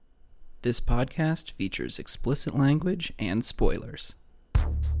This podcast features explicit language and spoilers.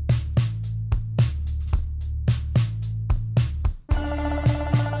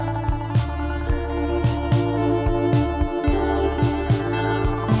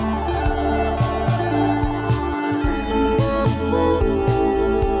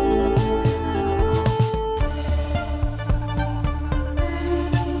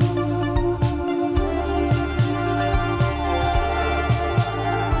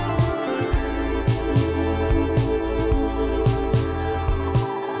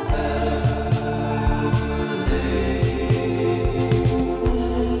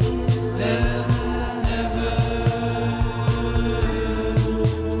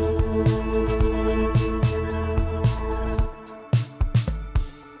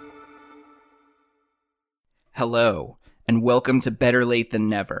 Hello, and welcome to Better Late Than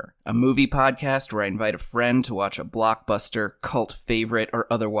Never, a movie podcast where I invite a friend to watch a blockbuster, cult favorite, or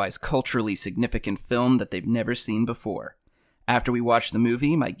otherwise culturally significant film that they've never seen before. After we watch the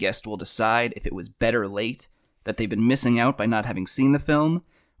movie, my guest will decide if it was better late, that they've been missing out by not having seen the film,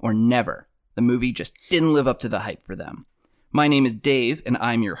 or never. The movie just didn't live up to the hype for them. My name is Dave, and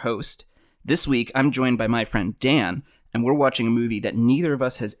I'm your host. This week, I'm joined by my friend Dan, and we're watching a movie that neither of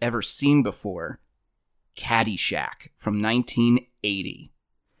us has ever seen before, Caddyshack from 1980.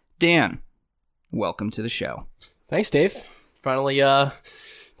 Dan, welcome to the show. Thanks, Dave. Finally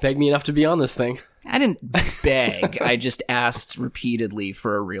begged me enough to be on this thing. I didn't beg. I just asked repeatedly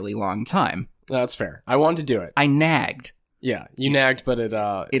for a really long time. That's fair. I wanted to do it. I nagged. Yeah, you nagged, but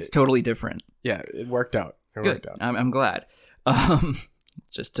it's totally different. Yeah, it worked out. Good. I'm glad.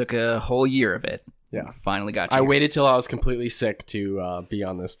 Just took a whole year of it. Yeah. Finally got you. I waited till I was completely sick to be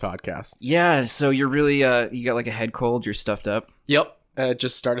on this podcast. Yeah, so you're really, you got like a head cold, you're stuffed up? Yep. It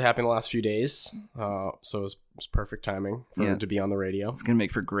just started happening the last few days, so it was perfect timing for him to be on the radio. It's going to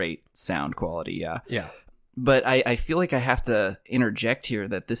make for great sound quality, yeah. Yeah. But I feel like I have to interject here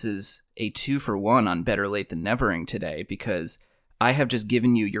that this is a 2-for-1 on Better Late Than Nevering today, because I have just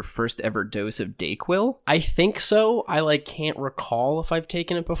given you your first ever dose of Dayquil. I think so. I can't recall if I've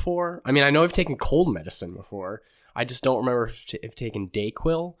taken it before. I mean, I know I've taken cold medicine before. I just don't remember if I've taken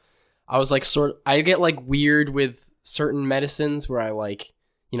Dayquil. I was I get weird with certain medicines where I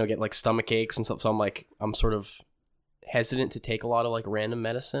get stomach aches and stuff. So I'm sort of hesitant to take a lot of random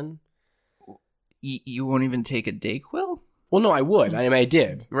medicine. You won't even take a Dayquil? Well, no, I would. I mean, I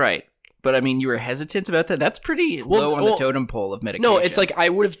did. Right. But, I mean, you were hesitant about that? That's pretty low on the totem pole of medication. No, it's I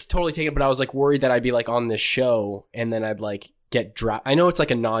would have totally taken it, but I was worried that I'd be on this show and then I'd get drowsy. I know it's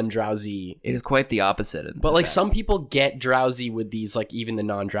a non-drowsy. It is quite the opposite. But some people get drowsy with these even the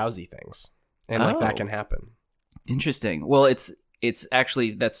non-drowsy things. And that can happen. Interesting. Well, it's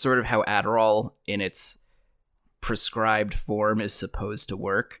actually, that's sort of how Adderall in its prescribed form is supposed to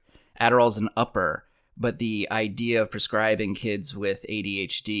work. Adderall's an upper. But the idea of prescribing kids with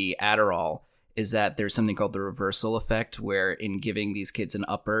ADHD Adderall is that there's something called the reversal effect, where in giving these kids an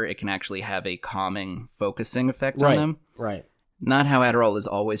upper, it can actually have a calming, focusing effect on them. Right. Not how Adderall is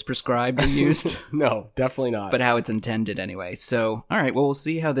always prescribed or used. No, definitely not. But how it's intended anyway. So, all right, well, we'll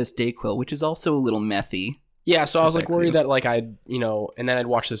see how this Dayquil, which is also a little methy. Yeah, so I was worried that I'd, and then I'd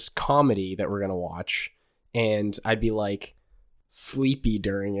watch this comedy that we're going to watch, and I'd be sleepy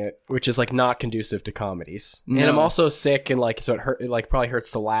during it, which is not conducive to comedies. No. And I'm also sick, and so it probably hurts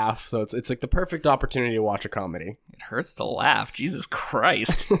to laugh. So it's the perfect opportunity to watch a comedy. It hurts to laugh. Jesus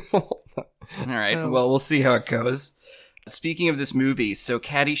Christ. All right. Well, we'll see how it goes. Speaking of this movie, so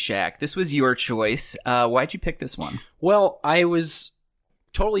Caddyshack, this was your choice. Why'd you pick this one? Well, I was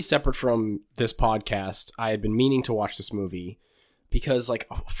totally separate from this podcast. I had been meaning to watch this movie because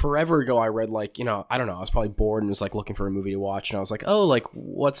forever ago I read I don't know, I was probably bored and was looking for a movie to watch, and I was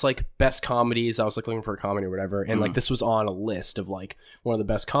what's best comedies? I was looking for a comedy or whatever, and this was on a list of one of the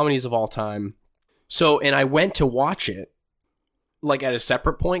best comedies of all time. So, and I went to watch it at a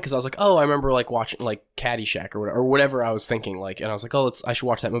separate point because I was I remember watching Caddyshack or whatever I was thinking, and I was I should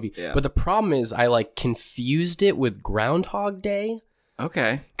watch that movie. Yeah. But the problem is I confused it with Groundhog Day.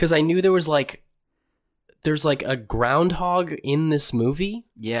 Okay. Because I knew there was there's a groundhog in this movie.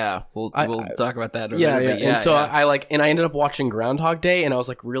 Yeah, we'll talk about that. Yeah. And so I ended up watching Groundhog Day, and I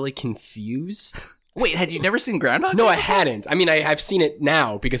was really confused. Wait, had you never seen Groundhog Day? No, I hadn't. I mean, I've seen it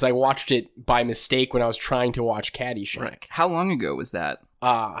now because I watched it by mistake when I was trying to watch Caddyshack. Right. How long ago was that?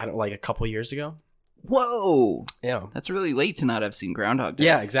 I don't a couple years ago. Whoa. Yeah, that's really late to not have seen Groundhog Day.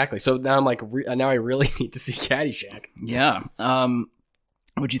 Yeah, exactly. So now I'm now I really need to see Caddyshack. Yeah.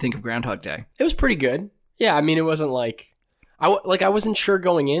 What'd you think of Groundhog Day? It was pretty good. Yeah, I mean, it wasn't I wasn't sure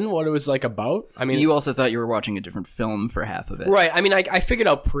going in what it was like about. I mean, you also thought you were watching a different film for half of it. right. I mean, I figured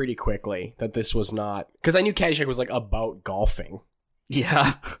out pretty quickly that this was not, because I knew Caddyshack was like about golfing.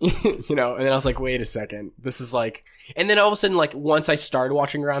 Yeah. You know, and then I was like, wait a second, this is like, and then all of a sudden, like, once I started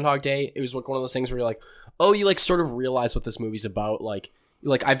watching Groundhog Day, it was like one of those things where you're like, oh, you like sort of realize what this movie's about. Like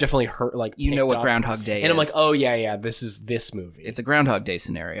I've definitely heard, like, You know what up, Groundhog Day is. and I'm like, oh yeah, this is this movie. It's a Groundhog Day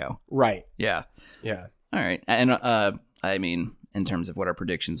scenario. Right. Yeah. Yeah. All right. And I mean, in terms of what our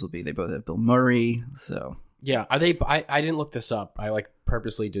predictions will be, they both have Bill Murray, so Yeah. Are they? I didn't look this up. I like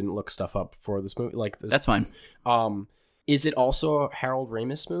purposely didn't look stuff up for this movie. Like this. that's fine. Is it also a Harold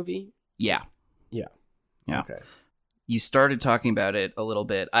Ramis movie? Yeah. Yeah. Yeah. Okay. You started talking about it a little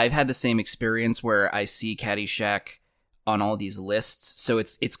bit. I've had the same experience where I see Caddyshack on all these lists. So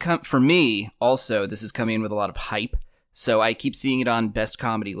it's for me also, this is coming in with a lot of hype. So I keep seeing it on best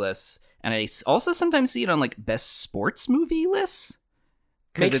comedy lists, and I also sometimes see it on like best sports movie lists.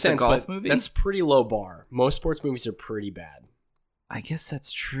 Makes it's sense, a golf but movie. that's pretty low bar. Most sports movies are pretty bad. I guess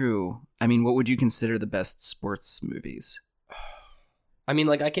that's true. I mean, what would you consider the best sports movies? I mean,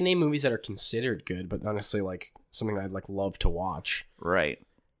 like, I can name movies that are considered good, but not necessarily like something that I'd like love to watch. Right.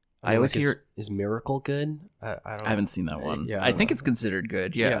 I always like, hear is Miracle good? I don't. I haven't seen that one. Yeah, I think know. it's considered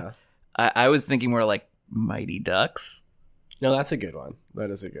good. Yeah. I was thinking more like Mighty Ducks No, that's a good one.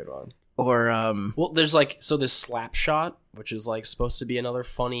 That is a good one. or Well, there's like there's Slapshot, which is like supposed to be another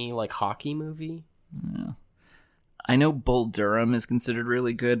funny like hockey movie. I know Bull Durham is considered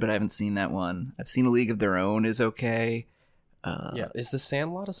really good, but I haven't seen that one. I've seen A League of Their Own is okay. Yeah, is The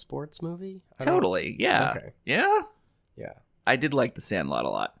Sandlot a sports movie? Totally. Yeah. Okay. Yeah. Yeah. I did like The Sandlot a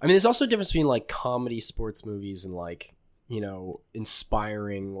lot. I mean, there's also a difference between like comedy sports movies and like, you know,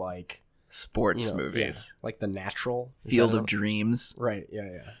 inspiring like Sports you know, movies. yeah, like The Natural, Is Field that of Dreams. right?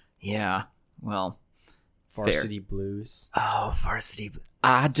 Yeah. Yeah. Well, Varsity Blues. oh, Varsity.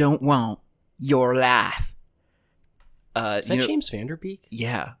 I don't want your life. Is that James Vanderbeek?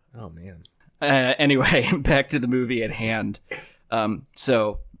 Yeah. Oh man. Anyway, back to the movie at hand.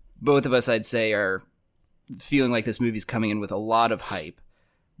 So both of us, I'd say, are feeling like this movie's coming in with a lot of hype.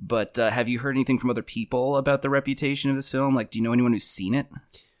 But have you heard anything from other people about the reputation of this film? Like, do you know anyone who's seen it?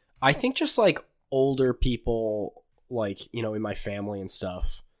 I think just like older people, like, you know, in my family and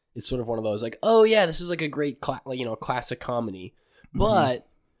stuff, it's sort of one of those like, oh yeah, this is like a great, like, you know, classic comedy. But,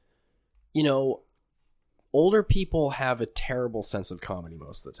 you know, older people have a terrible sense of comedy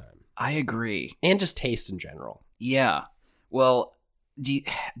most of the time. I agree. And just taste in general. Yeah. Well, do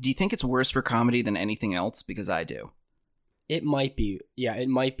you think it's worse for comedy than anything else? Because I do. It might be. Yeah, it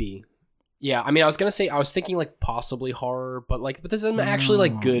might be. Yeah, I mean, I was thinking like possibly horror, but this isn't actually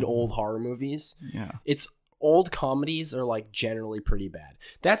like good old horror movies. Yeah. It's old comedies are like generally pretty bad.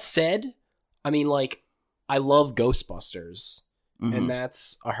 That said, I mean, like, I love Ghostbusters, and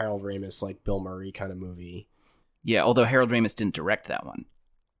that's a Harold Ramis, like Bill Murray kind of movie. Yeah, although Harold Ramis didn't direct that one.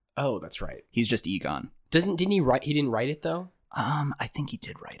 Oh, that's right. He's just Egon. Didn't he write? He didn't write it though. I think he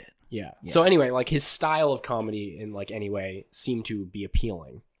did write it. Yeah. So anyway, like his style of comedy in like any way seemed to be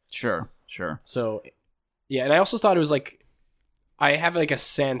appealing. Sure. So, yeah, and I also thought it was like, I have like a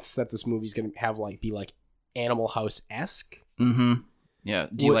sense that this movie's gonna have like be like Animal House-esque. Mm-hmm. Yeah.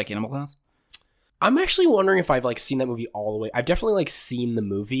 Do you like Animal House? I'm actually wondering if I've like seen that movie all the way. I've definitely like seen the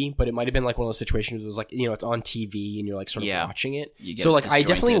movie, but it might have been like one of those situations where it was like, you know, it's on TV and you're like sort of watching it. So like I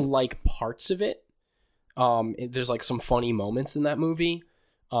definitely like parts of it. There's like some funny moments in that movie.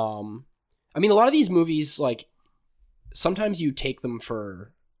 I mean, a lot of these movies, like, sometimes you take them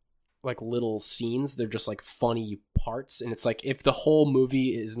for like little scenes. They're just like funny parts, and it's like if the whole movie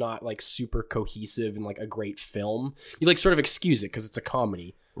is not like super cohesive and like a great film, you like sort of excuse it because it's a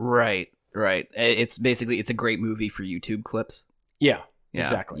comedy. Right. It's basically, it's a great movie for YouTube clips. Yeah, Yeah,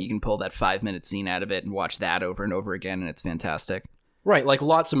 exactly. You can pull that 5-minute scene out of it and watch that over and over again, and it's fantastic. Right, like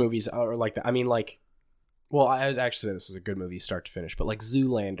lots of movies are like that. I mean, like, well, I actually say this is a good movie start to finish, but like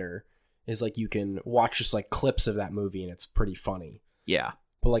Zoolander is like you can watch just like clips of that movie and it's pretty funny. Yeah.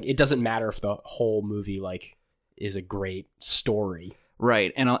 But like it doesn't matter if the whole movie like is a great story.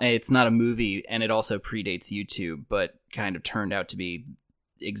 Right, and it's not a movie, and it also predates YouTube, but kind of turned out to be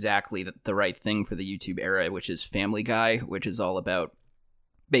exactly the right thing for the YouTube era, which is Family Guy, which is all about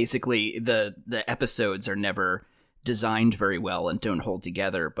basically the episodes are never designed very well and don't hold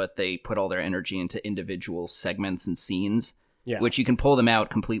together, but they put all their energy into individual segments and scenes, which you can pull them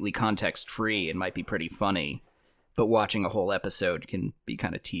out completely context free and might be pretty funny, but watching a whole episode can be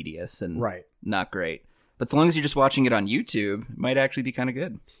kind of tedious and not great. But as long as you're just watching it on YouTube, it might actually be kind of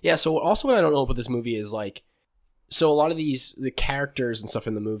good. Yeah, so also what I don't know about this movie is like, so a lot of the characters and stuff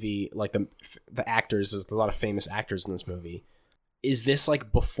in the movie, like the actors, there's a lot of famous actors in this movie. is this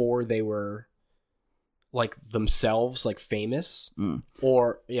like before they were like themselves like famous?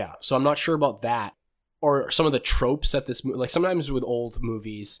 Or yeah, so I'm not sure about that. Or some of the tropes that this like sometimes with old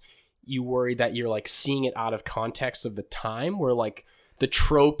movies you worry that you're like seeing it out of context of the time, where like the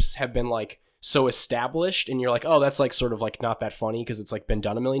tropes have been like so established and you're like, oh, that's like sort of like not that funny because it's like been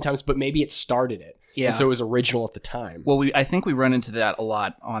done a million times, but maybe it started it. Yeah. And so it was original at the time. Well, I think we run into that a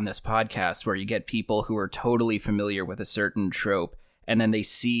lot on this podcast, where you get people who are totally familiar with a certain trope and then they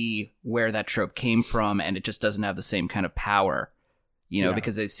see where that trope came from and it just doesn't have the same kind of power, you know, Yeah.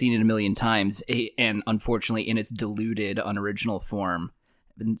 because they've seen it a million times and unfortunately in its diluted, unoriginal form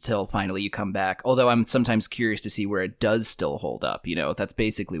until finally you come back. Although I'm sometimes curious to see where it does still hold up, you know. That's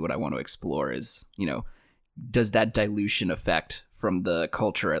basically what I want to explore is, you know, does that dilution effect from the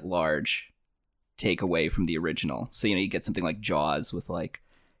culture at large take away from the original? So, you know, you get something like Jaws with like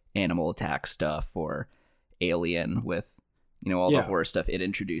animal attack stuff, or Alien with, you know, all the horror stuff it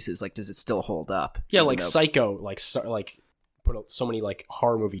introduces. Like, does it still hold up? Yeah, like Psycho, like put out so many like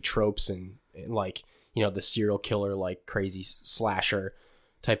horror movie tropes and like, you know, the serial killer, like crazy slasher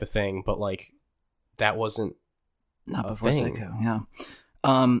type of thing, but like that wasn't not a before thing. Psycho.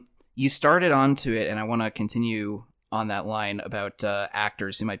 Yeah. You started onto it, and I want to continue on that line about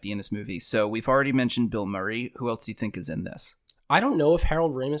actors who might be in this movie. So we've already mentioned Bill Murray. Who else do you think is in this? I don't know if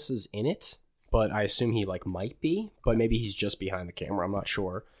Harold Ramis is in it, but I assume he like might be, but maybe he's just behind the camera. I'm not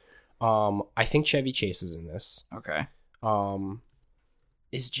sure. I think Chevy Chase is in this. Okay.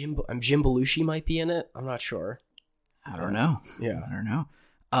 Is Jim Belushi might be in it? I'm not sure. I don't know. Yeah. I don't know.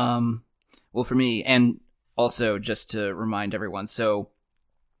 Well, for me, and also just to remind everyone, so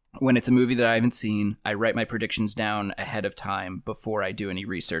when it's a movie that I haven't seen, I write my predictions down ahead of time before I do any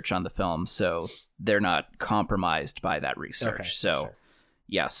research on the film, so they're not compromised by that research. Okay, so, that's fair.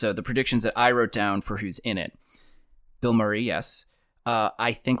 yeah, so the predictions that I wrote down for who's in it: Bill Murray, yes.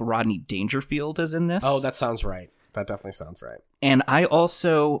 I think Rodney Dangerfield is in this. Oh, that sounds right. That definitely sounds right. And I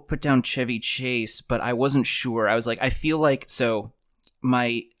also put down Chevy Chase, but I wasn't sure. I was like, I feel like so.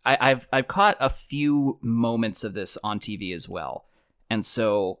 I've caught a few moments of this on TV as well, and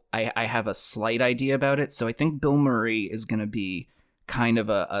so I have a slight idea about it. So I think Bill Murray is going to be kind of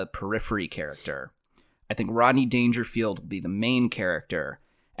a periphery character. I think Rodney Dangerfield will be the main character,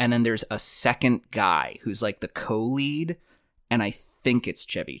 and then there's a second guy who's like the co-lead, and I think it's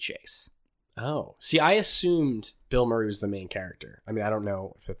Chevy Chase. Oh, see, I assumed Bill Murray was the main character. I mean, I don't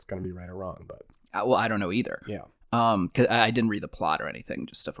know if it's going to be right or wrong, but Well, I don't know either. yeah. 'Cause I didn't read the plot or anything,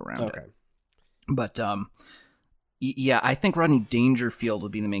 just stuff around Okay. it. But yeah, I think Rodney Dangerfield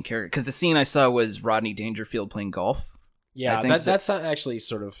would be the main character, because the scene I saw was Rodney Dangerfield playing golf. Yeah, think that's actually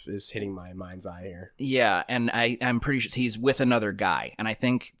sort of is hitting my mind's eye here. Yeah, and I'm pretty sure he's with another guy, and I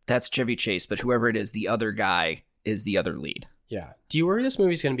think that's Chevy Chase, but whoever it is, the other guy is the other lead. Yeah. Do you worry this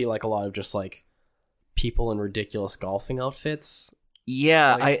movie's going to be like a lot of just like people in ridiculous golfing outfits?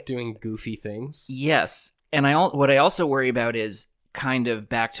 Yeah, Like doing goofy things? Yes, and what I also worry about is kind of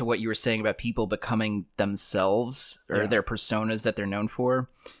back to what you were saying about people becoming themselves or their personas that they're known for.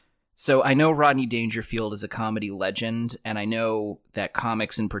 So I know Rodney Dangerfield is a comedy legend, and I know that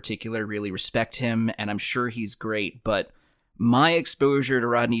comics in particular really respect him, and I'm sure he's great, but my exposure to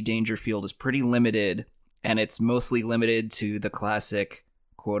Rodney Dangerfield is pretty limited, and it's mostly limited to the classic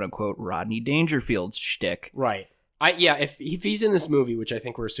quote-unquote Rodney Dangerfield shtick. Right. If he's in this movie, which I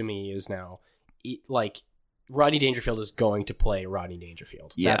think we're assuming he is now, like Rodney Dangerfield is going to play Rodney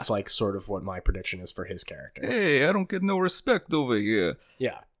Dangerfield. Yeah. That's like sort of what my prediction is for his character. Hey, I don't get no respect over here.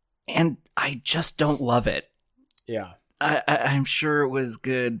 Yeah. And I just don't love it. Yeah. I'm sure it was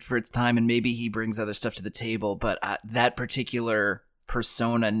good for its time, and maybe he brings other stuff to the table, but that particular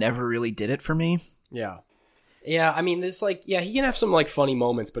persona never really did it for me. Yeah. Yeah, I mean, there's like, he can have some like funny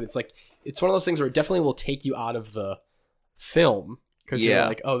moments, but it's like, it's one of those things where it definitely will take you out of the film, because you're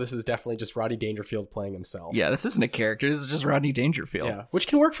like, oh, this is definitely just Rodney Dangerfield playing himself. Yeah, this isn't a character, this is just Rodney Dangerfield. Yeah, which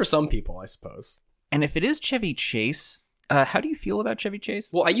can work for some people, I suppose. And if it is Chevy Chase, how do you feel about Chevy Chase?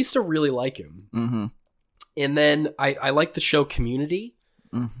 Well, I used to really like him. Mm-hmm. And then I liked the show Community.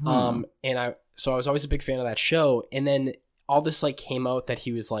 Mm-hmm. So I was always a big fan of that show. And then all this like came out that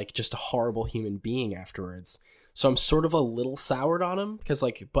he was like just a horrible human being afterwards. So I'm sort of a little soured on him because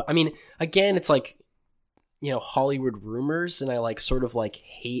like, but I mean, again, it's like, you know, Hollywood rumors, and I like sort of like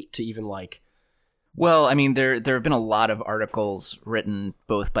hate to even like. Well, I mean, there have been a lot of articles written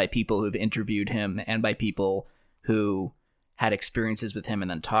both by people who've interviewed him and by people who had experiences with him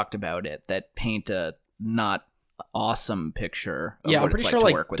and then talked about it that paint a not awesome picture of what I'm pretty it's sure like to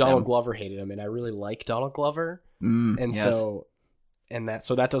like work with Donald him. Glover hated him, and I really like Donald Glover, and yes. so and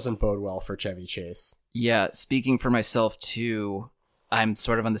that doesn't bode well for Chevy Chase. Yeah, speaking for myself too, I'm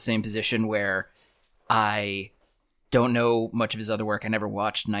sort of on the same position where I don't know much of his other work. I never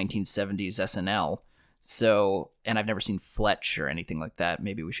watched 1970s SNL, so, and I've never seen Fletch or anything like that.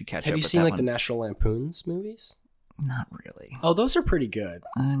 Maybe we should catch up Have you with seen that like one. the National Lampoon's movies? Not really. Oh, those are pretty good.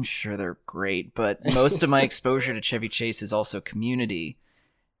 I'm sure they're great, but most of my exposure to Chevy Chase is also Community.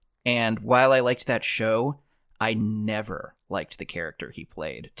 And while I liked that show, I never liked the character he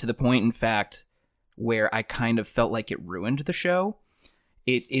played, to the point, in fact, where I kind of felt like it ruined the show.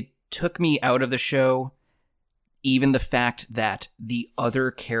 It took me out of the show. Even the fact that the other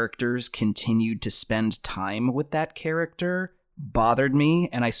characters continued to spend time with that character bothered me,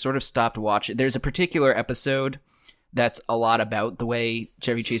 and I sort of stopped watching. There's a particular episode that's a lot about the way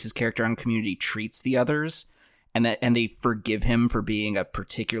Chevy Chase's character on Community treats the others, and they forgive him for being a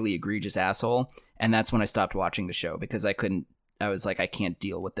particularly egregious asshole. And that's when I stopped watching the show, because I was like, I can't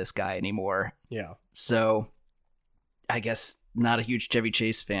deal with this guy anymore. Yeah. So I guess not a huge Chevy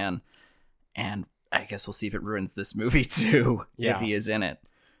Chase fan, and I guess we'll see if it ruins this movie too, Yeah. if he is in it.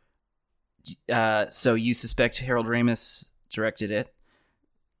 So you suspect Harold Ramis directed it.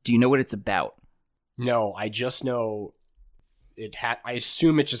 Do you know what it's about? No, I just know I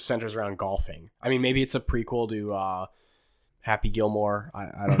assume it just centers around golfing. I mean, maybe it's a prequel to Happy Gilmore.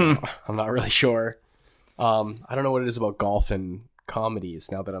 I don't know. I'm not really sure. I don't know what it is about golf and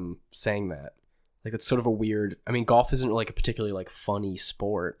comedies now that I'm saying that. Like, it's sort of a weird... I mean, golf isn't like a particularly like funny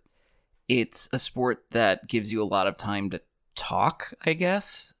sport. It's a sport that gives you a lot of time to talk, I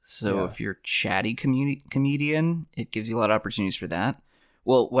guess. So Yeah. if you're a chatty comedian, it gives you a lot of opportunities for that.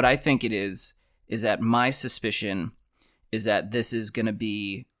 Well, what I think it is that my suspicion is that this is going to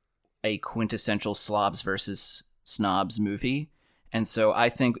be a quintessential slobs versus snobs movie. And so I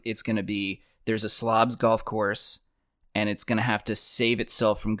think it's going to be, there's a slobs golf course, and it's going to have to save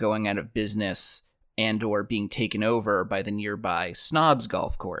itself from going out of business and or being taken over by the nearby snobs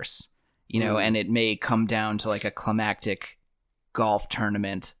golf course. You know, and it may come down to like a climactic golf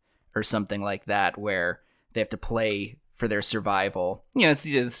tournament or something like that, where they have to play for their survival. You know, it's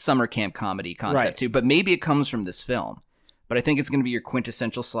a summer camp comedy concept Right. too, but maybe it comes from this film. But I think it's going to be your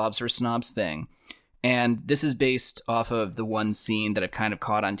quintessential slobs versus snobs thing. And this is based off of the one scene that I've kind of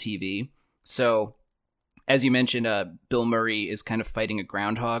caught on TV. So, as you mentioned, Bill Murray is kind of fighting a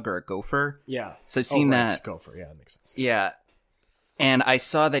groundhog or a gopher. Yeah. So I've seen that. It's Gopher. Yeah, that makes sense. Yeah. And I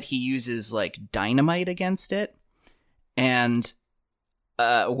saw that he uses like dynamite against it. And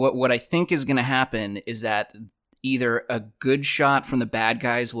what I think is going to happen is that either a good shot from the bad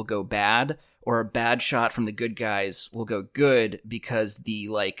guys will go bad, or a bad shot from the good guys will go good, because the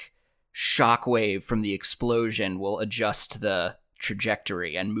like shockwave from the explosion will adjust the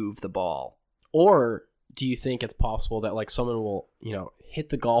trajectory and move the ball. Or do you think it's possible that like someone will, hit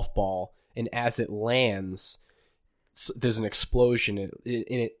the golf ball, and as it lands, there's an explosion, and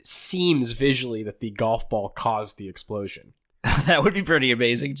it seems visually that the golf ball caused the explosion? That would be pretty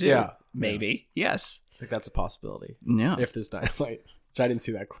amazing too. Yeah. Maybe. Yes. I think that's a possibility. Yeah. If there's dynamite. Which I didn't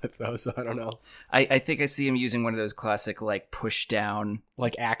see that clip though, so I don't know. I think I see him using one of those classic like push down.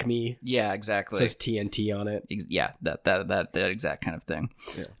 Like Acme Yeah, exactly. says TNT on it. Yeah, that exact kind of thing.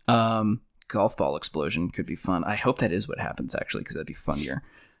 Yeah. Golf ball explosion could be fun. I hope that is what happens, actually, because that'd be funnier.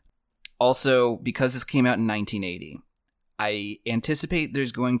 Also, because this came out in 1980, I anticipate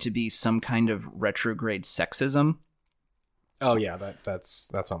there's going to be some kind of retrograde sexism. Oh yeah,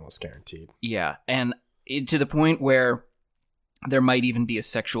 that's almost guaranteed. Yeah, and to the point where there might even be a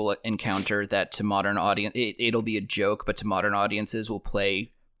sexual encounter that to modern audience, it'll be a joke, but to modern audiences will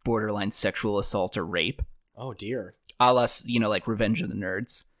play borderline sexual assault or rape. Oh dear. A la, like Revenge of the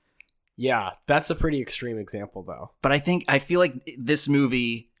Nerds. Yeah, that's a pretty extreme example though. But I feel like this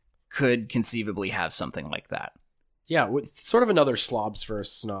movie could conceivably have something like that. Yeah, sort of another slobs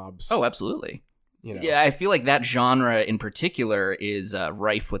versus snobs. Oh, absolutely. You know. Yeah, I feel like that genre in particular is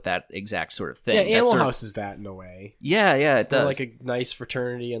rife with that exact sort of thing. Yeah, That Animal sort of- House is that in a way. Yeah, it It's does. like a nice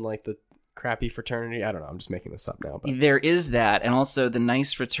fraternity and like the crappy fraternity. I don't know. I'm just making this up now. But There is that, and also the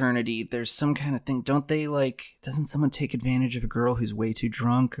nice fraternity, there's some kind of thing, don't they, doesn't someone take advantage of a girl who's way too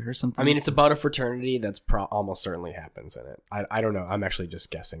drunk or something? I mean, it's about a fraternity that's almost certainly happens in it. I don't know. I'm actually just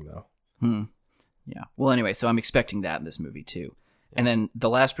guessing though. Yeah. Well, anyway, so I'm expecting that in this movie, too. And then the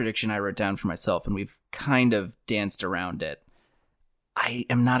last prediction I wrote down for myself, and we've kind of danced around it, I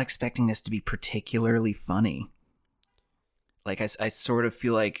am not expecting this to be particularly funny. Like, I sort of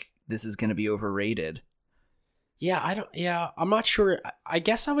feel like this is going to be overrated. Yeah, I'm not sure. I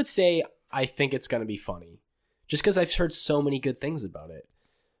guess I would say I think it's going to be funny. Just because I've heard so many good things about it.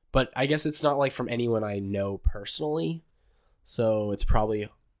 But I guess it's not like from anyone I know personally. So it's probably,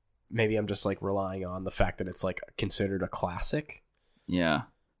 maybe I'm just like relying on the fact that it's like considered a classic. Yeah.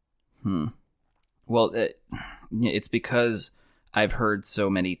 Well, it's because I've heard so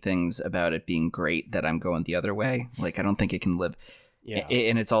many things about it being great that I'm going the other way. Like, I don't think it can live. Yeah.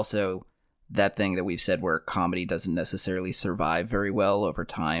 And it's also that thing that we've said where comedy doesn't necessarily survive very well over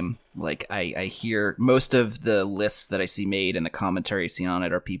time. Like, I hear most of the lists that I see made and the commentary I see on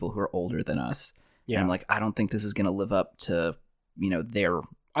it are people who are older than us. Yeah. And I'm like, I don't think this is going to live up to, their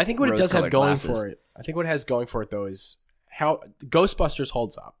I think what it does have going for it, I think what it has going for it, though, is how Ghostbusters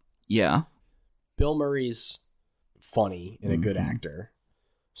holds up. Yeah. Bill Murray's funny and a good actor.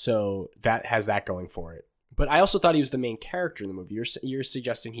 So that has that going for it. But I also thought he was the main character in the movie. You're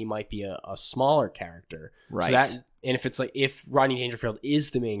suggesting he might be a smaller character. Right. So that, and if it's like, if Rodney Dangerfield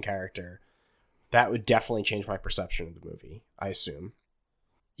is the main character, that would definitely change my perception of the movie, I assume.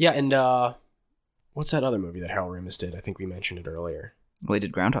 Yeah, and what's that other movie that Harold Ramis did? I think we mentioned it earlier. Well, he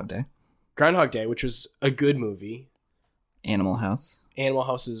did Groundhog Day. Groundhog Day, which was a good movie. Animal House. Animal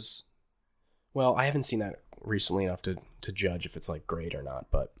House is, well, I haven't seen that recently enough to judge if it's like great or not,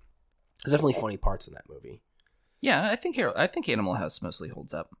 but there's definitely funny parts in that movie. Yeah, I think Animal House mostly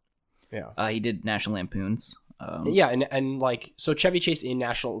holds up. Yeah. He did National Lampoons. Yeah, and like, so Chevy Chase in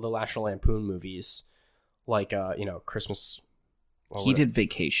the National Lampoon movies, like Christmas. He did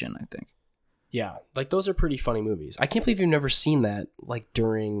Vacation, I think. Yeah, like those are pretty funny movies. I can't believe you've never seen that like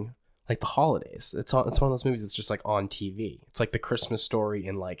during like the holidays. It's one of those movies that's just like on TV. It's like the Christmas Story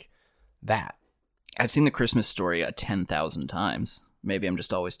and like that. I've seen the Christmas Story 10,000 times. Maybe I'm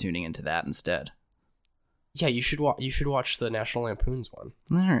just always tuning into that instead. Yeah, you should watch the National Lampoons one.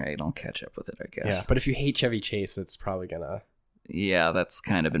 All right, I'll catch up with it, I guess. Yeah, but if you hate Chevy Chase, it's probably gonna. Yeah, that's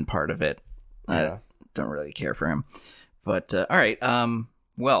kind of been part of it. Yeah. I don't really care for him. But all right,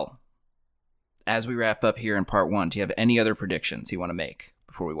 well, as we wrap up here in part 1, do you have any other predictions you want to make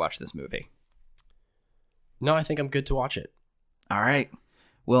before we watch this movie? No, I think I'm good to watch it. All right.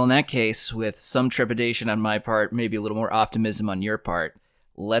 Well, in that case, with some trepidation on my part, maybe a little more optimism on your part,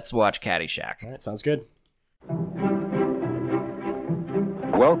 let's watch Caddyshack. All right, sounds good.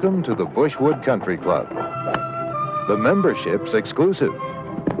 Welcome to the Bushwood Country Club. The membership's exclusive.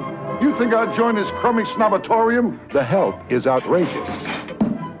 You think I'd join this crummy snobatorium? The help is outrageous.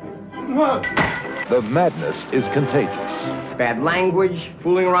 What? The madness is contagious. Bad language,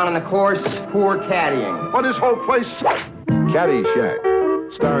 fooling around on the course, poor caddying. What, this whole place?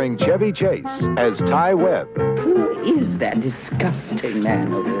 Caddyshack, starring Chevy Chase as Ty Webb. Who is that disgusting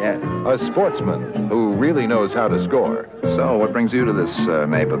man over there? A sportsman who really knows how to score. So, what brings you to this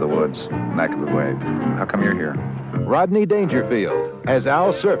nape of the woods, neck of the wave? How come you're here? Rodney Dangerfield as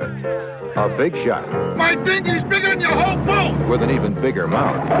Al Servant, a big shot. My dinghy's bigger than your whole boat! With an even bigger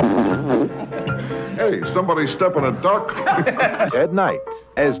mouth. Hey, somebody step on a duck. Ted Knight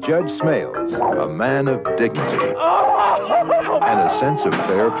as Judge Smales, a man of dignity and a sense of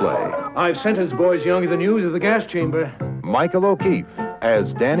fair play. I've sentenced boys younger than you to the gas chamber. Michael O'Keefe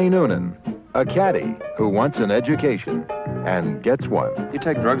as Danny Noonan, a caddy who wants an education and gets one. You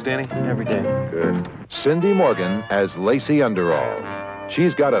take drugs, Danny? Every day. Good. Cindy Morgan as Lacey Underall.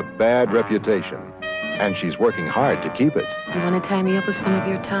 She's got a bad reputation, and she's working hard to keep it. You want to tie me up with some of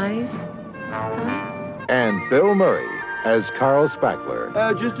your ties? Huh? And Bill Murray as Carl Spackler.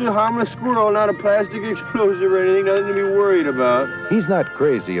 Just a harmless squirrel, not a plastic explosive or anything, nothing to be worried about. He's not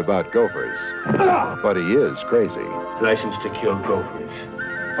crazy about gophers, but he is crazy. License to kill gophers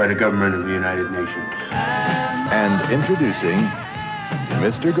by the government of the United Nations. And introducing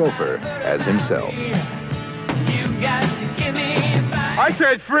Mr. Gopher as himself. I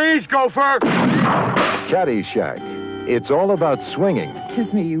said freeze, gopher! Caddyshack. It's all about swinging.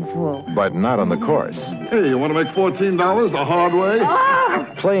 Kiss me, you fool. But not on the course. Hey, you want to make $14 the hard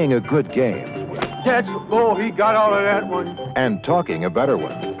way? Playing a good game. That's the ball. He got all of that one. And talking a better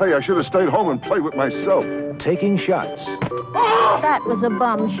one. Hey, I should have stayed home and played with myself. Taking shots. That was a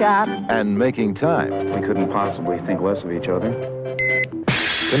bum shot. And making time. We couldn't possibly think less of each other.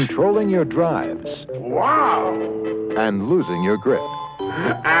 Controlling your drives. Wow! And losing your grip.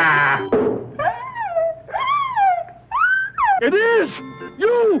 It is!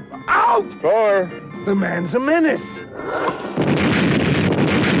 You! Out! Score. The man's a menace.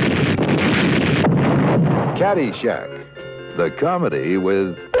 Caddyshack. The comedy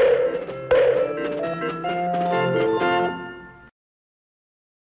with...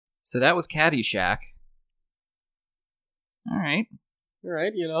 So that was Caddyshack. All right. All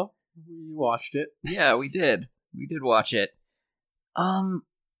right, we watched it. Yeah, we did. We did watch it.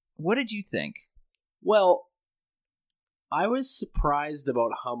 What did you think? Well, I was surprised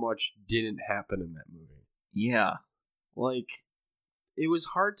about how much didn't happen in that movie. Yeah. Like, it was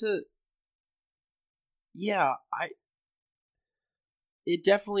hard to... Yeah, it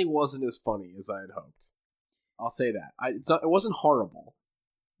definitely wasn't as funny as I had hoped. I'll say that. It wasn't horrible.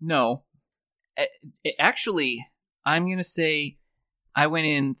 No. Actually, I'm going to say I went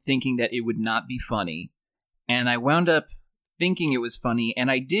in thinking that it would not be funny, and I wound up thinking it was funny, and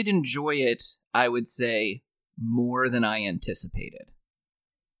I did enjoy it, I would say, more than I anticipated.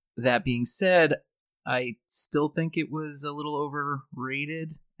 That being said, I still think it was a little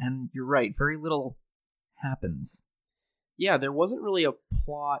overrated, and you're right, very little happens. Yeah, there wasn't really a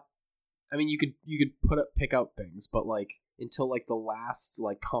plot. I mean, you could pick out things, but like until like the last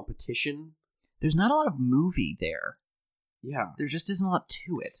like competition, there's not a lot of movie there. Yeah, there just isn't a lot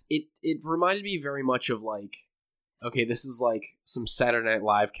to it. It reminded me very much of like, okay, this is like some Saturday Night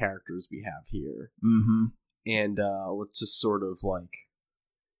Live characters we have here, and let's just sort of like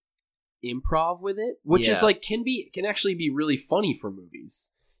improv with it, which is like can actually be really funny for movies.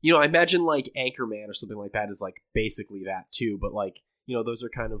 You know, I imagine like Anchorman or something like that is like basically that too, but like, you know, those are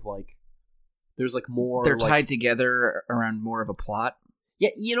kind of like, there's like more... They're like, tied together around more of a plot? Yeah,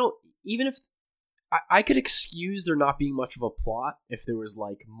 you know, even if... I could excuse there not being much of a plot if there was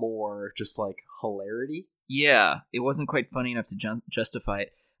like more just like hilarity. Yeah, it wasn't quite funny enough to justify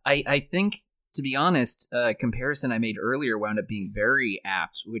it. I think, to be honest, a comparison I made earlier wound up being very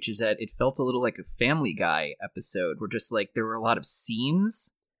apt, which is that it felt a little like a Family Guy episode, where just like there were a lot of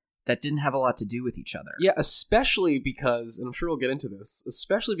scenes that didn't have a lot to do with each other. Yeah, especially because, and I'm sure we'll get into this,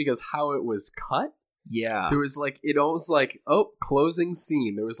 especially because how it was cut. Yeah. There was like, it almost like, closing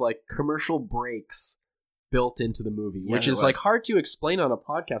scene. There was like commercial breaks built into the movie, which is like hard to explain on a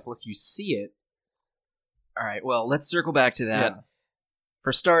podcast unless you see it. All right, well, let's circle back to that. Yeah.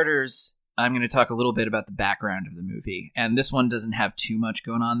 For starters, I'm going to talk a little bit about the background of the movie. And this one doesn't have too much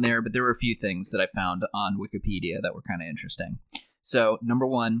going on there, but there were a few things that I found on Wikipedia that were kind of interesting. So, number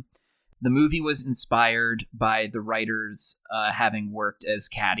one, the movie was inspired by the writers having worked as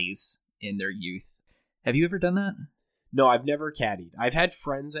caddies in their youth. Have you ever done that? No, I've never caddied. I've had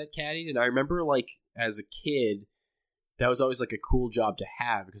friends that caddied, and I remember, like, as a kid, that was always, like, a cool job to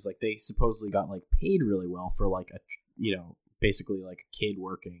have, because, like, they supposedly got, like, paid really well for, like, a, you know, basically, like, a kid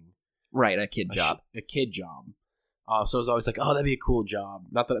working. Right, a kid job. A kid job. So I was always like, oh, that'd be a cool job.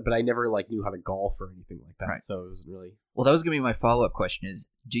 Not that, but I never, like, knew how to golf or anything like that, right. So it wasn't really... Well, that was going to be my follow-up question is,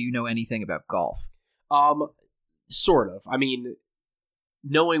 do you know anything about golf? Sort of. I mean,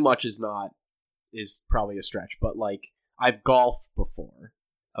 knowing much is probably a stretch, but, like, I've golfed before.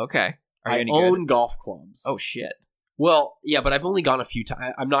 Okay. Are you I any own good? golf clubs. Oh, shit. Well, yeah, but I've only gone a few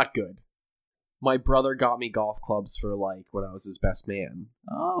times. I'm not good. My brother got me golf clubs for, like, when I was his best man.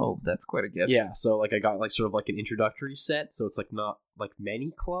 Oh, that's quite a gift. Yeah, so, like, I got, like, sort of, like, an introductory set, so it's, like, not, like,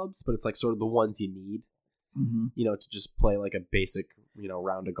 many clubs, but it's, like, sort of the ones you need, you know, to just play, like, a basic, you know,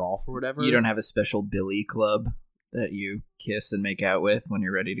 round of golf or whatever. You don't have a special billy club that you kiss and make out with when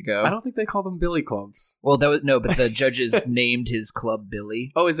you're ready to go? I don't think they call them billy clubs. Well, but the judges named his club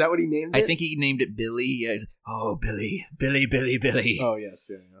Billy. Oh, is that what he named it? I think he named it Billy. Yeah. Oh, Billy. Billy, Billy, Billy. Oh, yes,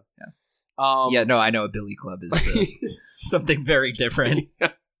 yeah. Yeah, no, I know a billy club is something very different.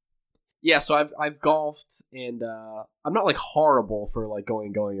 Yeah, so I've golfed, and I'm not like horrible for like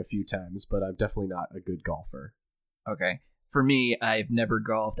going a few times, but I'm definitely not a good golfer. Okay. For me, I've never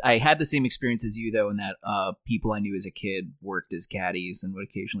golfed. I had the same experience as you, though, in that people I knew as a kid worked as caddies and would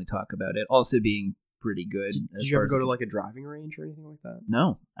occasionally talk about it. Also being pretty good. Did you ever go to like a driving range or anything like that?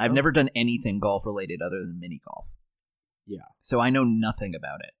 No. I've never done anything golf-related other than mini golf. Yeah. So I know nothing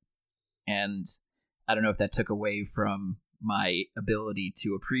about it. And I don't know if that took away from my ability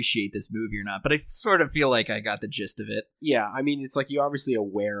to appreciate this movie or not, but I sort of feel like I got the gist of it. Yeah, I mean, it's like you're obviously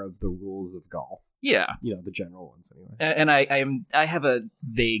aware of the rules of golf. Yeah. You know, the general ones anyway. And I have a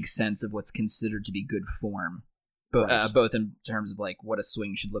vague sense of what's considered to be good form, both in terms of like what a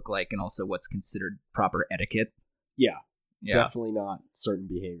swing should look like and also what's considered proper etiquette. Yeah. Definitely not certain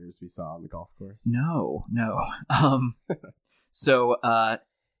behaviors we saw on the golf course. No. So,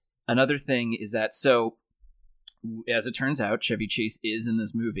 another thing is that, as it turns out, Chevy Chase is in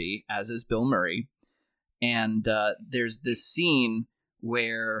this movie, as is Bill Murray. And there's this scene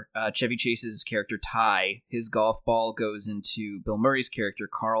where Chevy Chase's character, Ty, his golf ball goes into Bill Murray's character,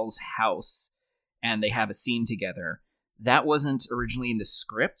 Carl's house, and they have a scene together. That wasn't originally in the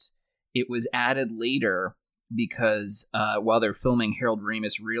script. It was added later because while they're filming, Harold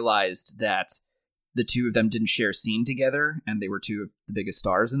Ramis realized that the two of them didn't share a scene together, and they were two of the biggest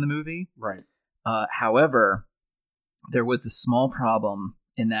stars in the movie. Right. However, there was the small problem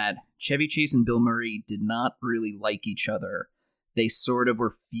in that Chevy Chase and Bill Murray did not really like each other. They sort of were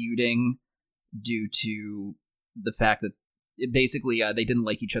feuding due to the fact that basically they didn't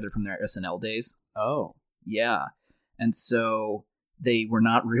like each other from their SNL days. Oh. Yeah. And so they were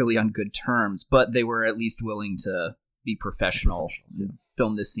not really on good terms, but they were at least willing to be professional and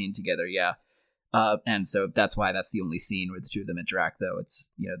film this scene together. Yeah. And so that's why that's the only scene where the two of them interact, though. It's,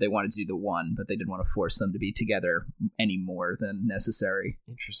 they wanted to do the one, but they didn't want to force them to be together any more than necessary.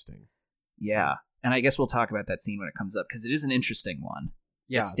 Interesting. Yeah. And I guess we'll talk about that scene when it comes up, because it is an interesting one.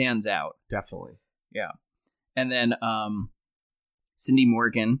 Yeah. It stands out. Definitely. Yeah. And then Cindy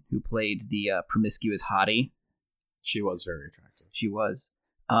Morgan, who played the promiscuous hottie. She was very attractive. She was.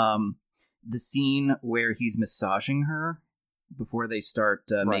 The scene where he's massaging her before they start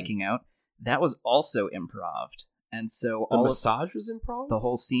making out, that was also improv'd. And so the massage was improv? The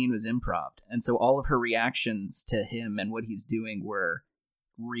whole scene was improv'd. And so all of her reactions to him and what he's doing were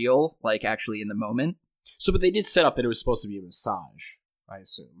real, like actually in the moment. So, but they did set up that it was supposed to be a massage, I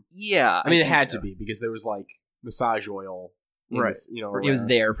assume. Yeah. I mean, it had to be, because there was like massage oil. Right. It was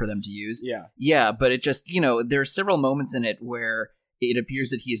there for them to use. Yeah. Yeah, but it just, there are several moments in it where it appears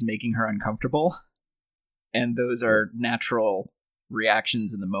that he is making her uncomfortable. And those are natural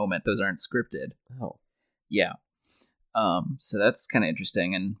reactions in the moment. Those aren't scripted. Oh. Yeah. So that's kind of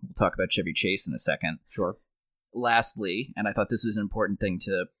interesting, and we'll talk about Chevy Chase in a second. Sure. Lastly, and I thought this was an important thing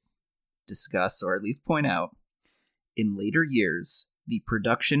to discuss, or at least point out, in later years, the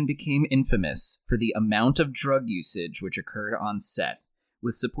production became infamous for the amount of drug usage which occurred on set,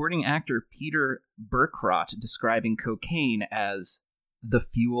 with supporting actor Peter Burkrot describing cocaine as the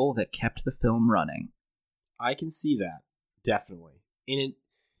fuel that kept the film running. I can see that, definitely. And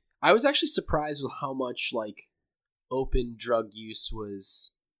I was actually surprised with how much, like, open drug use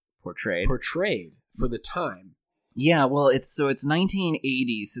was portrayed for the time. Yeah, well, it's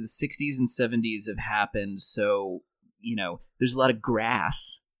 1980, so the 60s and 70s have happened, so, there's a lot of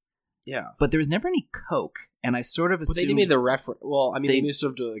grass. Yeah. But there was never any coke, and I sort of assumed... But they made the reference... Well, I mean, they made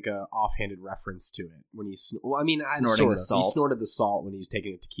sort of like an offhanded reference to it when he... snorting the salt. He snorted the salt when he was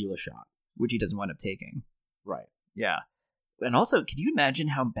taking a tequila shot. Which he doesn't wind up taking. Right. Yeah. And also, could you imagine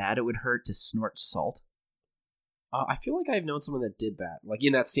how bad it would hurt to snort salt? I feel like I've known someone that did that, like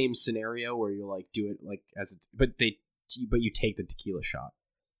in that same scenario where you like do it like but you take the tequila shot.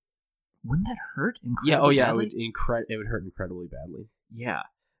 Wouldn't that hurt incredibly? Yeah. Oh yeah. Badly? It would hurt incredibly badly. Yeah.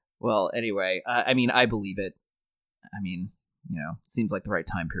 Well, anyway, I believe it. It seems like the right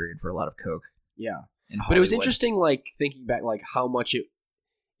time period for a lot of coke. Yeah. In Hollywood. But it was interesting, like thinking back, like how much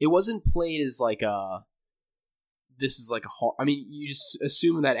it wasn't played as like this is like you just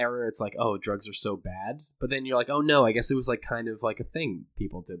assume in that era it's like, oh, drugs are so bad, but then you're like, oh no, I guess it was like kind of like a thing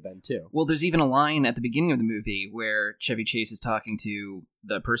people did then too. Well, there's even a line at the beginning of the movie where Chevy Chase is talking to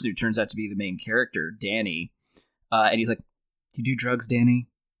the person who turns out to be the main character, Danny, and he's like, "Do you do drugs, Danny?"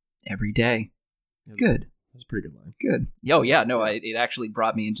 "Every day." Good. That's a pretty good line. Good. Oh yeah, no, it actually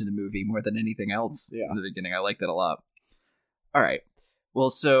brought me into the movie more than anything else. Yeah. In the beginning, I liked that a lot. All right. Well,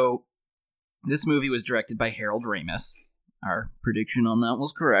 so this movie was directed by Harold Ramis. Our prediction on that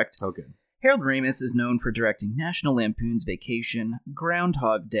was correct. Okay. Harold Ramis is known for directing National Lampoon's Vacation,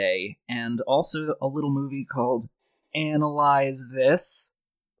 Groundhog Day, and also a little movie called Analyze This.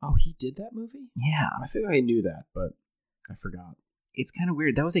 Oh, he did that movie? Yeah. I think I knew that, but I forgot. It's kind of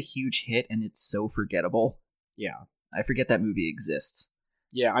weird. That was a huge hit, and it's so forgettable. Yeah. I forget that movie exists.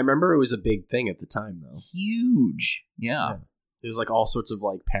 Yeah, I remember it was a big thing at the time, though. Huge. Yeah. There's like all sorts of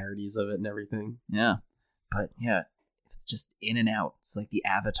like parodies of it and everything. Yeah. But yeah, it's just in and out. It's like the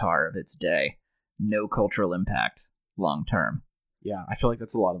Avatar of its day. No cultural impact long term. Yeah, I feel like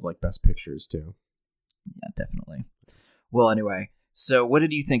that's a lot of like Best Pictures too. Yeah, definitely. Well, anyway, so what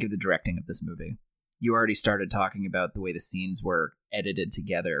did you think of the directing of this movie? You already started talking about the way the scenes were edited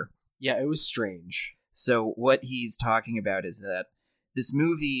together. Yeah, it was strange. So what he's talking about is that this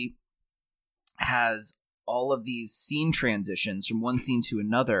movie has all of these scene transitions from one scene to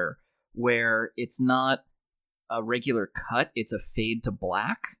another where it's not a regular cut, it's a fade to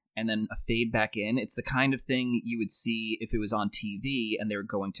black and then a fade back in. It's the kind of thing you would see if it was on TV and they were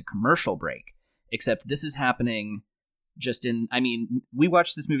going to commercial break. Except this is happening just we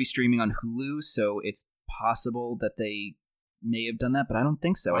watched this movie streaming on Hulu, so it's possible that they may have done that, but I don't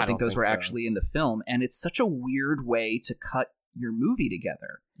think so. I think those were actually in the film, and it's such a weird way to cut your movie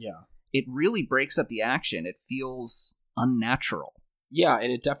together. Yeah. It really breaks up the action. It feels unnatural. Yeah,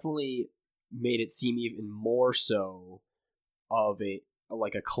 and it definitely made it seem even more so of a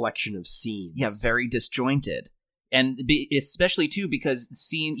collection of scenes. Yeah, very disjointed. And especially, too, because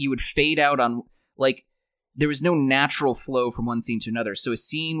you would fade out on, like, there was no natural flow from one scene to another. So a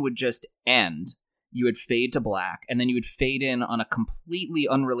scene would just end, you would fade to black, and then you would fade in on a completely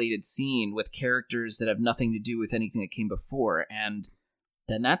unrelated scene with characters that have nothing to do with anything that came before, and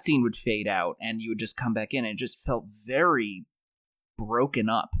then that scene would fade out, and you would just come back in, and it just felt very broken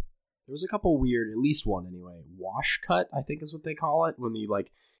up. There was a couple weird, at least one anyway, wash cut, I think is what they call it, when you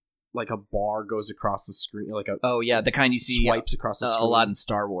like a bar goes across the screen, the kind you see swipes across the screen. A lot in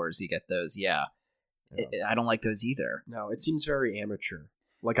Star Wars, you get those, yeah. I don't like those either. No, it seems very amateur.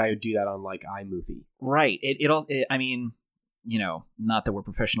 Like I would do that on like iMovie. Right. I mean, you know, not that we're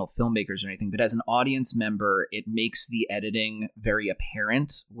professional filmmakers or anything, but as an audience member, it makes the editing very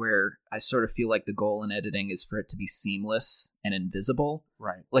apparent, where I sort of feel like the goal in editing is for it to be seamless and invisible.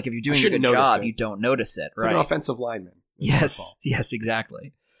 Right. Like if you're doing a good job, you don't notice it. It's right. like an offensive lineman. Yes,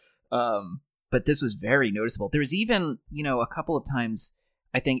 exactly. But this was very noticeable. There was even, you know, a couple of times,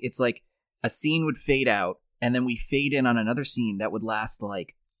 I think it's like a scene would fade out, and then we fade in on another scene that would last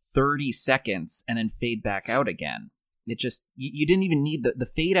like 30 seconds and then fade back out again. It just, you didn't even need the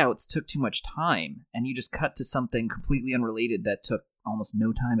fade outs took too much time, and you just cut to something completely unrelated that took almost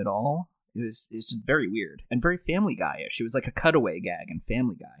no time at all. It was just very weird and very Family Guy-ish. It was like a cutaway gag in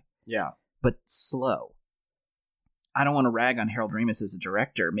Family Guy. Yeah. But slow. I don't want to rag on Harold Ramis as a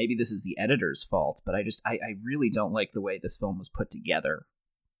director. Maybe this is the editor's fault, but I really don't like the way this film was put together.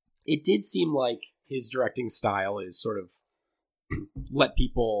 It did seem like his directing style is sort of let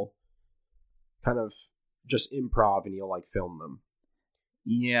people kind of just improv and he'll like film them.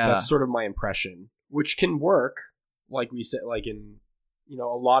 Yeah. That's sort of my impression, which can work, like we said, like in, you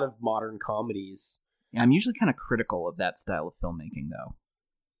know, a lot of modern comedies. Yeah, I'm usually kind of critical of that style of filmmaking, though.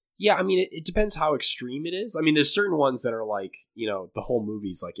 Yeah, I mean, it depends how extreme it is. I mean, there's certain ones that are like, you know, the whole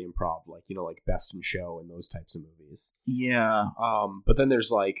movie's like improv, like, you know, like Best in Show and those types of movies. Yeah. But then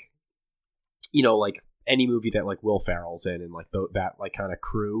there's like, you know, like any movie that like Will Ferrell's in and like that like kind of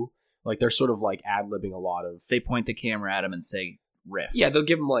crew, like they're sort of like ad-libbing a lot of. They point the camera at him and say riff. Yeah, they'll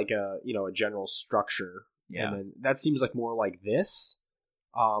give him like a, you know, a general structure. Yeah. And then that seems like more like this.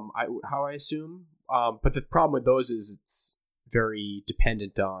 How I assume. But the problem with those is it's very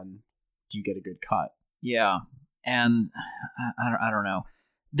dependent on, do you get a good cut? Yeah, and I don't know.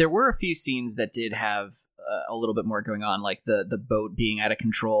 There were a few scenes that did have a little bit more going on, like the boat being out of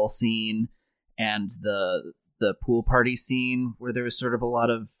control scene and the pool party scene, where there was sort of a lot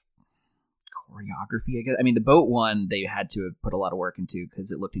of choreography, I guess. I mean, the boat one, they had to have put a lot of work into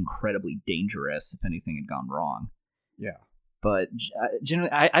because it looked incredibly dangerous if anything had gone wrong. Yeah. But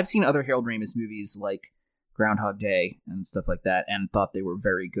generally, I've seen other Harold Ramis movies like Groundhog Day and stuff like that and thought they were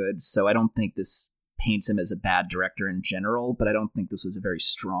very good. So I don't think this paints him as a bad director in general, but I don't think this was a very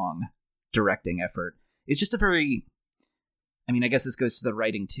strong directing effort. It's just a very, I mean, I guess this goes to the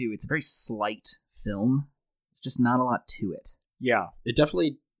writing too. It's a very slight film. It's just not a lot to it. Yeah, it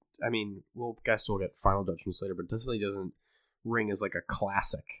definitely, I mean, we'll get final judgments later, but it definitely doesn't ring as like a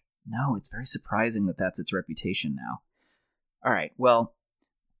classic. No, it's very surprising that that's its reputation now. All right, well,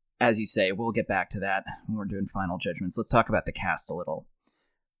 as you say, we'll get back to that when we're doing final judgments. Let's talk about the cast a little.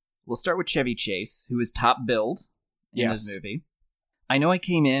 We'll start with Chevy Chase, who is top billed in this movie. I know I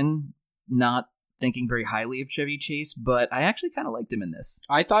came in not thinking very highly of Chevy Chase, but I actually kind of liked him in this.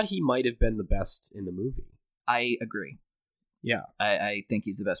 I thought he might have been the best in the movie. I agree. Yeah. I think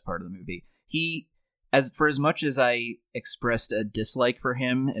he's the best part of the movie. As much as I expressed a dislike for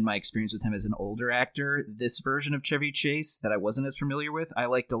him in my experience with him as an older actor, this version of Chevy Chase that I wasn't as familiar with, I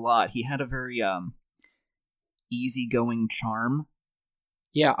liked a lot. He had a very easygoing charm.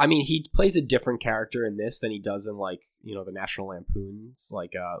 Yeah, I mean, he plays a different character in this than he does in, like, you know, the National Lampoons,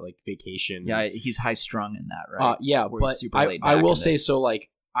 like Vacation. Yeah, he's high strung in that, right? Yeah, Where but I will say, so, like,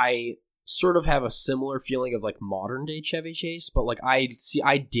 I sort of have a similar feeling of like modern day Chevy Chase, but like I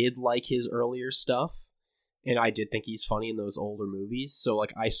did like his earlier stuff, and I did think he's funny in those older movies. So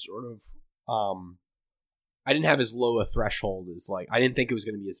like I sort of I didn't have as low a threshold as like I didn't think it was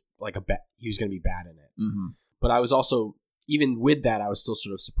going to be as like he was going to be bad in it. Mm-hmm. But I was also, even with that, I was still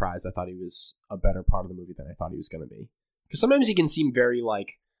sort of surprised. I thought he was a better part of the movie than I thought he was going to be, because sometimes he can seem very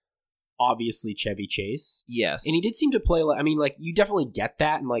like obviously Chevy Chase. Yes. And he did seem to play, I mean, like, you definitely get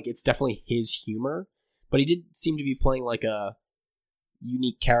that, and, like, it's definitely his humor, but he did seem to be playing, like, a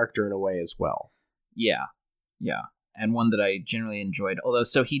unique character in a way as well. Yeah. Yeah. And one that I generally enjoyed. Although,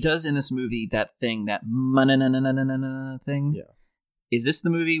 so he does in this movie that thing, that thing. Yeah. Is this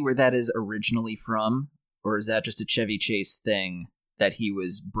the movie where that is originally from? Or is that just a Chevy Chase thing that he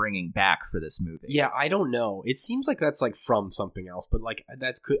was bringing back for this movie? Yeah, I don't know. It seems like that's like from something else, but like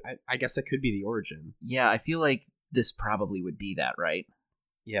I guess that could be the origin. Yeah, I feel like this probably would be that, right?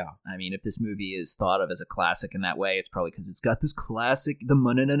 Yeah. I mean, if this movie is thought of as a classic in that way, it's probably because it's got this classic, the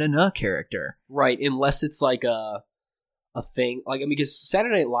na character. Right, unless it's like a thing. Like, I mean, because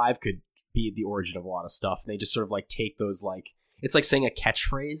Saturday Night Live could be the origin of a lot of stuff, and they just sort of like take those, like, it's like saying a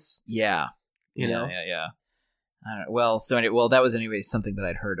catchphrase. Yeah. You know? Yeah. I don't know. Well, that was anyway something that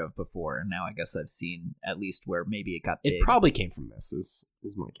I'd heard of before, and now I guess I've seen at least where maybe it got big. It probably came from this, is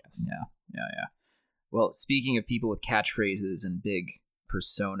my guess. Yeah. Well, speaking of people with catchphrases and big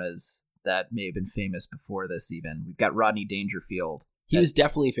personas that may have been famous before this, even, we've got Rodney Dangerfield. He was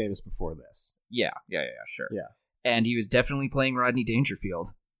definitely famous before this. Yeah, sure. Yeah. And he was definitely playing Rodney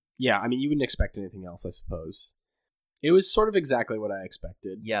Dangerfield. Yeah, I mean, you wouldn't expect anything else, I suppose. It was sort of exactly what I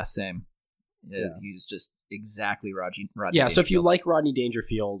expected. Yeah, same. Yeah. He was just exactly Rodney Yeah, Dangerfield. so if you like Rodney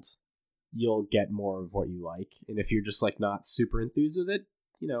Dangerfield, you'll get more of what you like. And if you're just like not super enthused with it,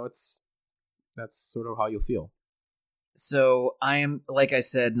 you know, that's sort of how you'll feel. So I am, like I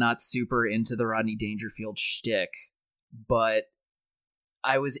said, not super into the Rodney Dangerfield shtick, but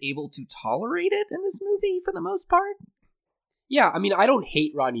I was able to tolerate it in this movie for the most part. Yeah, I mean, I don't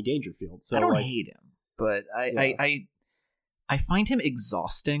hate Rodney Dangerfield. So I don't like, hate him, but I find him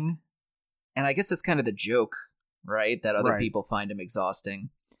exhausting, and I guess that's kind of the joke, right? That other people find him exhausting.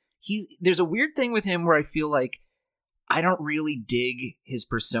 There's a weird thing with him where I feel like I don't really dig his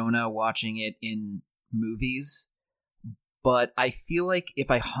persona watching it in movies, but I feel like if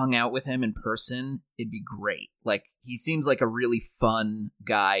I hung out with him in person, it'd be great. Like, he seems like a really fun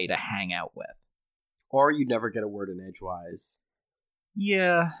guy to hang out with. Or you'd never get a word in edgewise.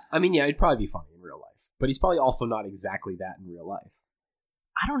 Yeah. I mean, yeah, he'd probably be funny in real life, but he's probably also not exactly that in real life.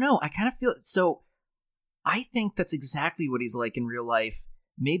 I don't know. I kind of feel... So, I think that's exactly what he's like in real life.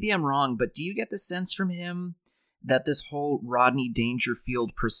 Maybe I'm wrong, but do you get the sense from him that this whole Rodney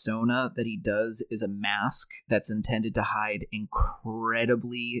Dangerfield persona that he does is a mask that's intended to hide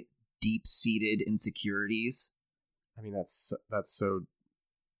incredibly deep-seated insecurities? I mean, that's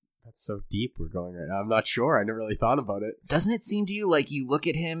so deep we're going right now. I'm not sure. I never really thought about it. Doesn't it seem to you like you look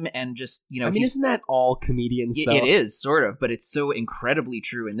at him and just, you know... I mean, isn't that all comedians, though? It is, sort of, but it's so incredibly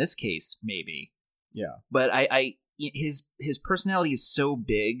true in this case, maybe. Yeah. But his personality is so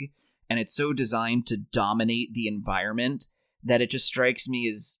big, and it's so designed to dominate the environment, that it just strikes me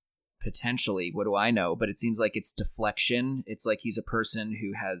as potentially, what do I know, but it seems like it's deflection. It's like he's a person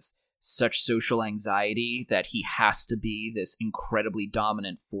who has such social anxiety that he has to be this incredibly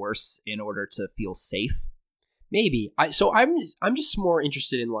dominant force in order to feel safe. Maybe. I'm just more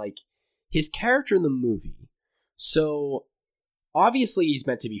interested in, like, his character in the movie. So obviously he's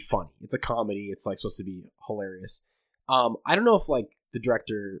meant to be funny. It's a comedy. It's like supposed to be hilarious. I don't know if like the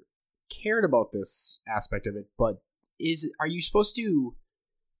director cared about this aspect of it, but are you supposed to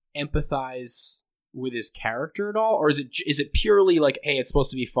empathize with his character at all, or is it purely like, hey, it's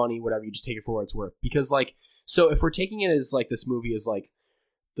supposed to be funny, whatever, you just take it for what it's worth? Because like, so if we're taking it as like this movie is like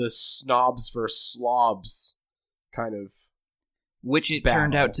the snobs versus slobs kind of, which it battle.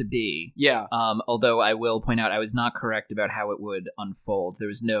 Turned out to be. Yeah. Although I will point out I was not correct about how it would unfold. There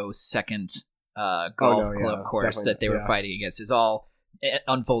was no second golf club course that they were fighting against. It was all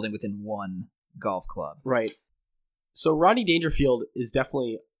unfolding within one golf club. Right. So Rodney Dangerfield is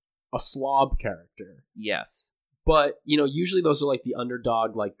definitely a slob character. Yes. But, you know, usually those are like the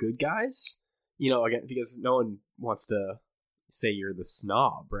underdog, like good guys. You know, again, because no one wants to say you're the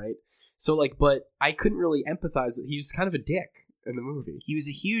snob, right? So like, but I couldn't really empathize. He was kind of a dick in the movie. He was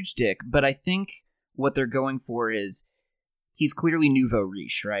a huge dick, but I think what they're going for is he's clearly nouveau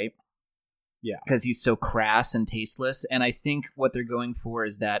riche, right? Yeah. Because he's so crass and tasteless. And I think what they're going for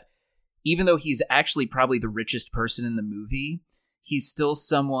is that even though he's actually probably the richest person in the movie, he's still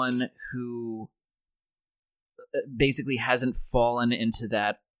someone who basically hasn't fallen into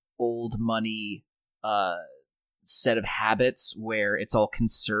that old money set of habits where it's all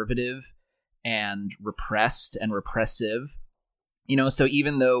conservative and repressed and repressive. You know, so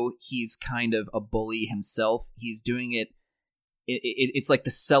even though he's kind of a bully himself, he's doing it. It's like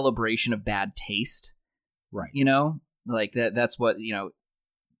the celebration of bad taste, right? You know, like that's what, you know,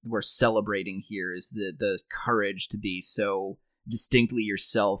 we're celebrating here is the courage to be so distinctly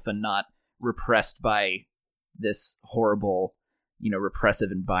yourself and not repressed by this horrible, you know,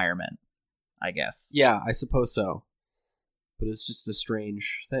 repressive environment, I guess. Yeah, I suppose so. But it's just a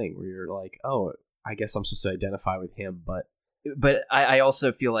strange thing where you're like, oh, I guess I'm supposed to identify with him, but I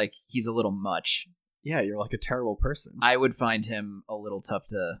also feel like he's a little much. Yeah, you're like a terrible person. I would find him a little tough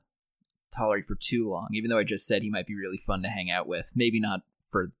to tolerate for too long, even though I just said he might be really fun to hang out with. Maybe not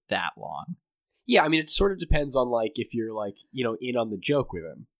for that long. Yeah, I mean, it sort of depends on, like, if you're, like, you know, in on the joke with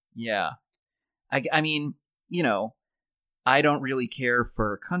him. Yeah. I mean, you know, I don't really care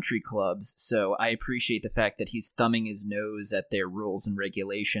for country clubs, so I appreciate the fact that he's thumbing his nose at their rules and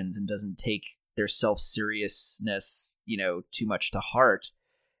regulations and doesn't take their self-seriousness, too much to heart.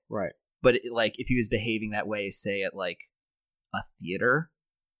 Right. But if he was behaving that way, say at like a theater,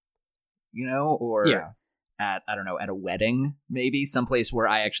 or at, I don't know, at a wedding, maybe someplace where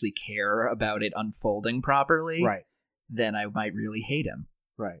I actually care about it unfolding properly, right, then I might really hate him.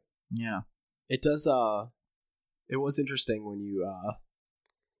 Right. Yeah. It does, it was interesting when you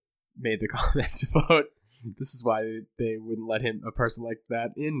made the comment about this is why they wouldn't let a person like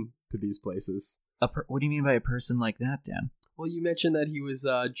that into these places. What do you mean by a person like that, Dan? Well, you mentioned that he was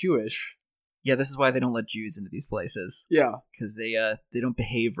Jewish. Yeah, this is why they don't let Jews into these places. Yeah. Because they don't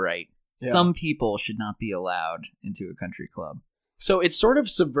behave right. Yeah. Some people should not be allowed into a country club. So it's sort of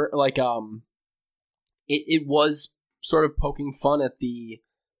it was sort of poking fun at the,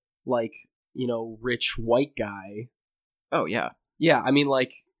 rich white guy. Oh, yeah. Yeah, I mean,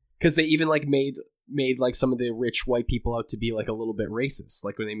 because they even, made, some of the rich white people out to be, a little bit racist,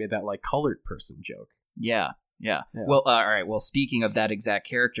 when they made that, colored person joke. Yeah. Well, all right. Well, speaking of that exact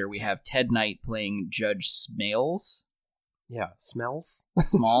character, we have Ted Knight playing Judge Smales. Yeah, Smalls?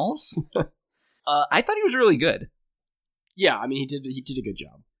 Smalls? I thought he was really good. Yeah, I mean, he did a good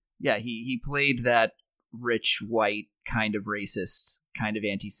job. Yeah, he played that rich, white, kind of racist, kind of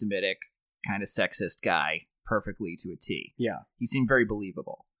anti-Semitic, kind of sexist guy perfectly to a T. Yeah. He seemed very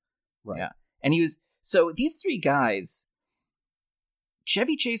believable. Right. Yeah. And so these three guys,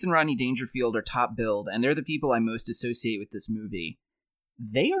 Chevy Chase and Rodney Dangerfield are top billed, and they're the people I most associate with this movie.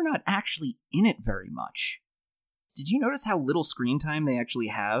 They are not actually in it very much. Did you notice how little screen time they actually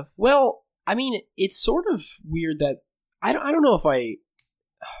have? Well, I mean, it's sort of weird that I don't know if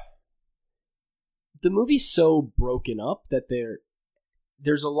the movie's so broken up that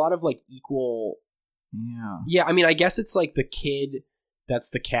there's a lot of equal. Yeah, I mean, I guess it's the kid that's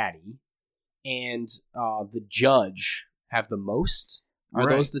the caddy and the judge have the most. Are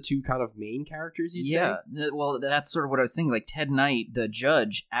those the two kind of main characters you'd say? Yeah, well, that's sort of what I was thinking. Ted Knight, the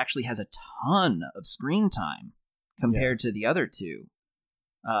judge, actually has a ton of screen time compared to the other two,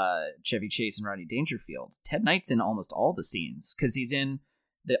 Chevy Chase and Rodney Dangerfield. Ted Knight's in almost all the scenes, because he's in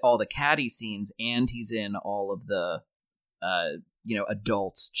all the caddy scenes, and he's in all of the,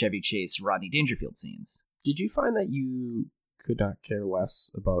 adult Chevy Chase, Rodney Dangerfield scenes. Did you find that you could not care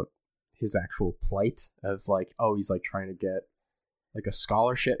less about his actual plight as he's trying to get a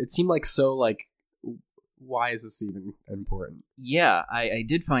scholarship? It seemed why is this even important? Yeah, I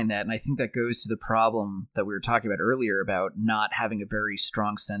did find that, and I think that goes to the problem that we were talking about earlier about not having a very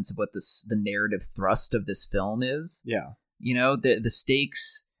strong sense of what the narrative thrust of this film is. Yeah. The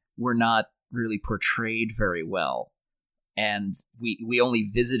stakes were not really portrayed very well, and we only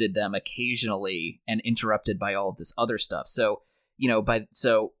visited them occasionally and interrupted by all of this other stuff. So,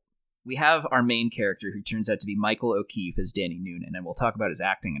 we have our main character who turns out to be Michael O'Keefe as Danny Noonan, and we'll talk about his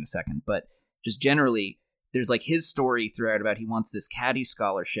acting in a second, but just generally, there's his story throughout about he wants this caddy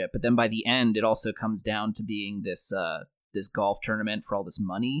scholarship, but then by the end, it also comes down to being this golf tournament for all this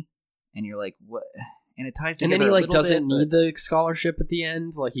money, and you're like, what? And it ties together. And then he doesn't need the scholarship at the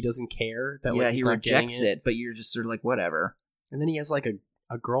end. He doesn't care that he's he not rejects getting it, but you're just sort of whatever. And then he has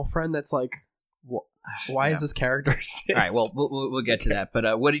a girlfriend that's why is this character exist? All right, well, we'll get to that.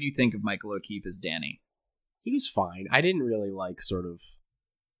 But what did you think of Michael O'Keefe as Danny? He was fine. I didn't really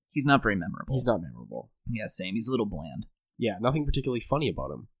He's not very memorable. He's not memorable. Yeah, same. He's a little bland. Yeah, nothing particularly funny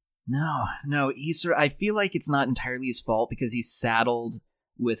about him. No. I feel like it's not entirely his fault because he's saddled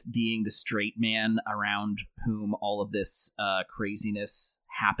with being the straight man around whom all of this craziness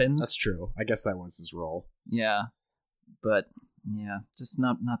happens. That's true. I guess that was his role. Yeah, but just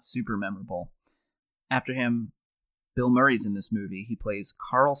not super memorable. After him, Bill Murray's in this movie. He plays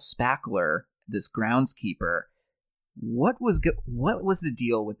Carl Spackler, this groundskeeper. What was the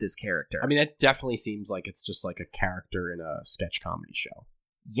deal with this character? I mean, it definitely seems like it's just a character in a sketch comedy show.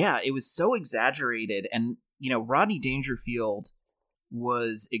 Yeah, it was so exaggerated, and Rodney Dangerfield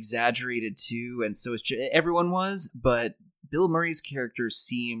was exaggerated too, and so everyone was. But Bill Murray's character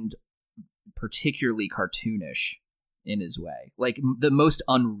seemed particularly cartoonish in his way, the most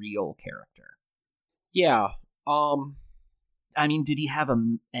unreal character. Yeah. I mean, did he have a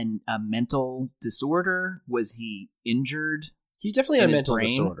mental disorder? Was he injured? He definitely had a mental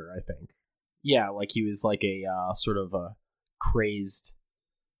disorder, I think. Yeah, he was a sort of a crazed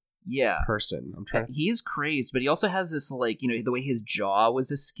person. I'm trying to... He is crazed, but he also has this, the way his jaw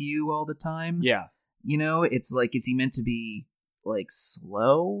was askew all the time. Yeah. It's is he meant to be,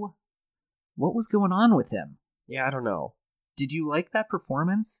 slow? What was going on with him? Yeah, I don't know. Did you like that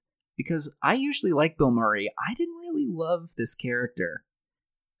performance? Because I usually like Bill Murray. I didn't really really love this character.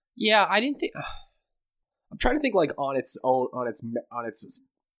 Yeah, I didn't think. I'm trying to think like on its own, on its.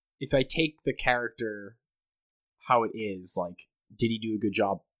 If I take the character, how it is, like, did he do a good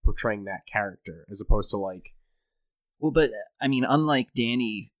job portraying that character as opposed to like. Well, but I mean, unlike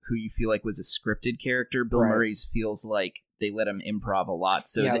Danny, who you feel like was a scripted character, Bill Murray's feels like they let him improv a lot,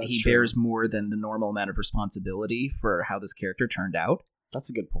 so that he bears more than the normal amount of responsibility for how this character turned out. That's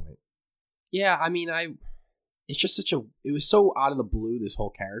a good point. Yeah, I mean, it's just it was so out of the blue, this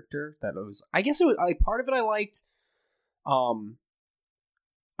whole character, that it was, I guess it was, like, part of it I liked. I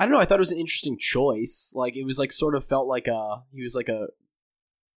don't know, I thought it was an interesting choice. Like, it was like, sort of felt like he was like a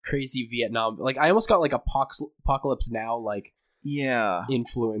crazy Vietnam, like, I almost got like Apocalypse Now, like,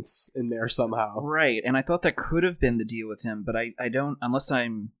 influence in there somehow. Right, and I thought that could have been the deal with him, but I don't, unless I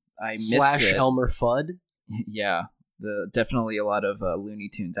missed it. Elmer Fudd? Yeah. Definitely a lot of Looney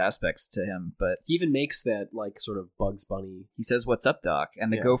Tunes aspects to him, but he even makes that like sort of Bugs Bunny. He says, "What's up, Doc?"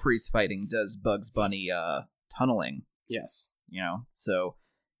 And the gopher he's fighting does Bugs Bunny tunneling. Yes, so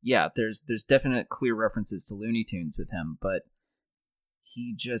yeah, there's definite clear references to Looney Tunes with him, but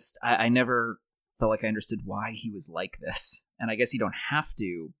he just I never felt like I understood why he was like this, and I guess you don't have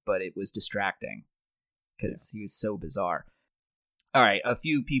to, but it was distracting because he was so bizarre. All right, a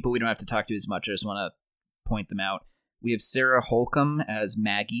few people we don't have to talk to as much. I just want to point them out. We have Sarah Holcomb as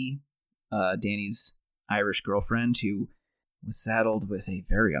Maggie, Danny's Irish girlfriend, who was saddled with a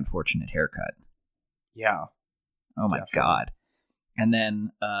very unfortunate haircut. Yeah. Oh my God. And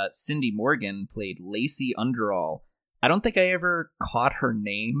then Cindy Morgan played Lacey Underall. I don't think I ever caught her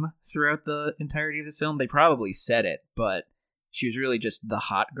name throughout the entirety of this film. They probably said it, but she was really just the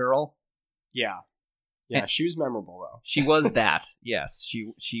hot girl. Yeah. Yeah, she was memorable, though. She was that. Yes,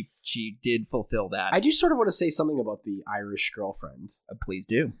 she did fulfill that. I just sort of want to say something about the Irish girlfriend. Please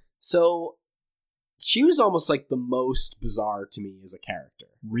do. So, she was almost like the most bizarre to me as a character.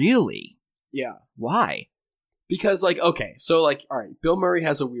 Really? Yeah. Why? Because, like, okay, so, like, all right, Bill Murray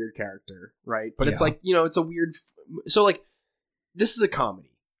has a weird character, right? But it's like, it's a weird... So, like, this is a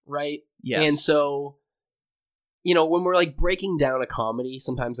comedy, right? Yes. And so... when we're like breaking down a comedy,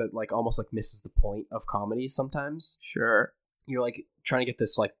 sometimes that like almost like misses the point of comedies sometimes. Sure. You're like trying to get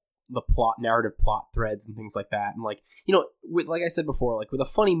this like the narrative plot threads and things like that. And like, with, like I said before, like with a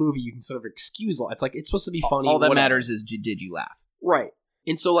funny movie, you can sort of excuse it's like, it's supposed to be funny. All that matters is did you laugh? Right.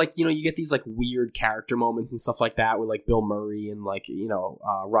 And so like, you get these like weird character moments and stuff like that with like Bill Murray and like,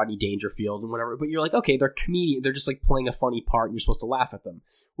 Rodney Dangerfield and whatever. But you're like, okay, they're comedian. They're just like playing a funny part and you're supposed to laugh at them.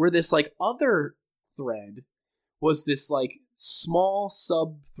 Where this like other thread was this like small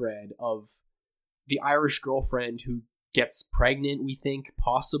sub thread of the Irish girlfriend who gets pregnant, we think,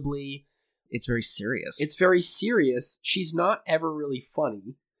 possibly. It's very serious. It's very serious. She's not ever really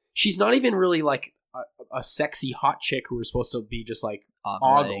funny. She's not even really like a sexy hot chick who we're supposed to be just like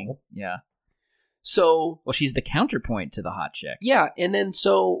ogle. Yeah. So, well, she's the counterpoint to the hot chick. Yeah, and then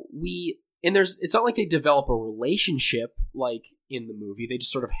so it's not like they develop a relationship like in the movie. They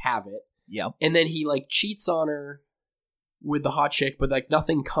just sort of have it. Yeah. And then he like cheats on her with the hot chick, but like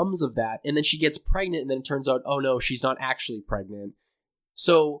nothing comes of that. And then she gets pregnant and then it turns out, oh no, she's not actually pregnant.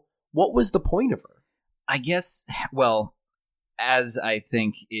 So what was the point of her? I guess, well, as I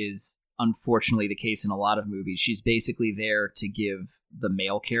think is unfortunately the case in a lot of movies, she's basically there to give the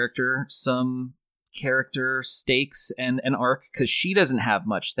male character some character stakes and an arc, because she doesn't have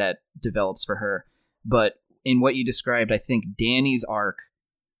much that develops for her. But in what you described, I think Danny's arc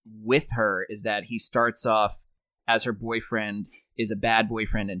with her is that he starts off as her boyfriend, is a bad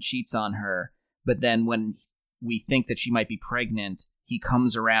boyfriend and cheats on her, but then when we think that she might be pregnant, he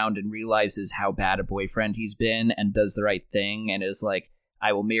comes around and realizes how bad a boyfriend he's been and does the right thing and is like,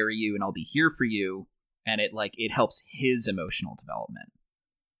 I will marry you and I'll be here for you, and it helps his emotional development.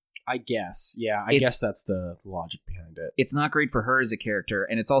 I guess. Yeah, I guess that's the logic behind it. It's not great for her as a character,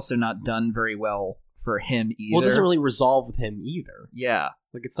 and it's also not done very well for him either. Well, it doesn't really resolve with him either. Yeah.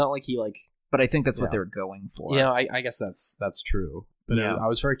 Like, it's not like he, like... But I think that's what they were going for. Yeah, I guess that's true. But I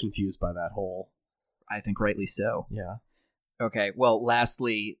was very confused by that whole... I think rightly so. Yeah. Okay, well,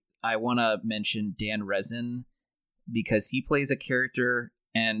 lastly, I want to mention Dan Rezin, because he plays a character,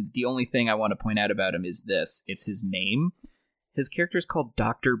 and the only thing I want to point out about him is this. It's his name. His character is called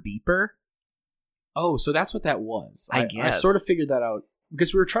Dr. Beeper. Oh, so that's what that was. I guess. I sort of figured that out.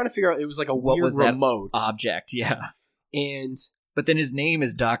 Because we were trying to figure out, it was like a weird remote object, yeah. But then his name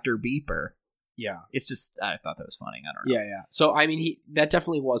is Dr. Beeper. Yeah. It's just, I thought that was funny. I don't know. Yeah. So, I mean, that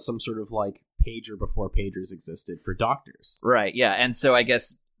definitely was some sort of like pager before pagers existed for doctors. Right, yeah. And so I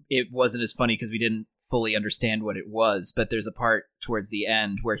guess it wasn't as funny because we didn't fully understand what it was, but there's a part towards the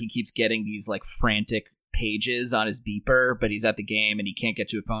end where he keeps getting these like frantic pages on his beeper, but he's at the game and he can't get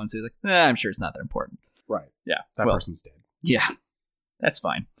to a phone, so he's like, I'm sure it's not that important. Right. Yeah. That person's dead. Yeah. That's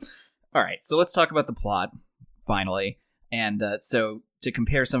fine. All right, so let's talk about the plot, finally. And so to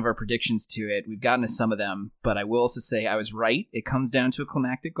compare some of our predictions to it, we've gotten to some of them, but I will also say I was right. It comes down to a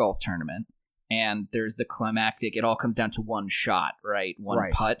climactic golf tournament, and there's the climactic, it all comes down to one shot, right?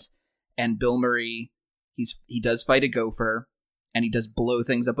 One putt. And Bill Murray, he does fight a gopher, and he does blow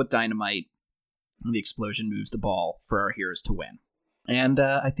things up with dynamite, and the explosion moves the ball for our heroes to win. And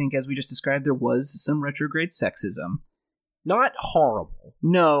I think, as we just described, there was some retrograde sexism. Not horrible.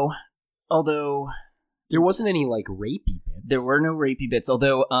 No, although... There wasn't any, like, rapey bits. There were no rapey bits,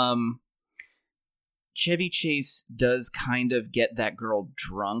 although Chevy Chase does kind of get that girl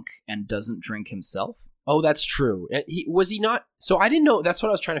drunk and doesn't drink himself. Oh, that's true. Was he not... So I didn't know... That's what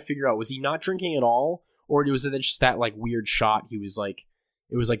I was trying to figure out. Was he not drinking at all? Or was it just that, like, weird shot? He was, like...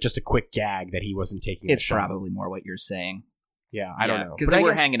 It was, like, just a quick gag that he wasn't taking It's probably more what you're saying. Yeah, I don't know. Because they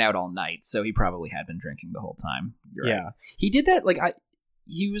were hanging out all night, so he probably had been drinking the whole time. You're right. He did that, like,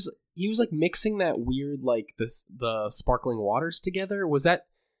 He was like mixing that weird like the sparkling waters together. Was that?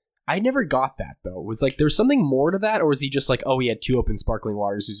 I never got that though. Was like there's something more to that, or was he just like, oh, he had 2 open sparkling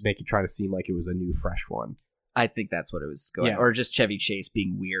waters, who's trying to seem like it was a new fresh one? I think that's what it was going, or just Chevy Chase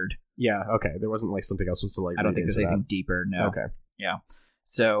being weird. Yeah. Okay. There wasn't like something else was to like. I don't think there's anything deeper. No. Okay. Yeah.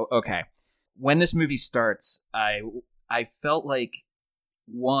 So okay, when this movie starts, I felt like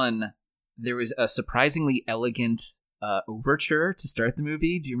there was a surprisingly elegant overture to start the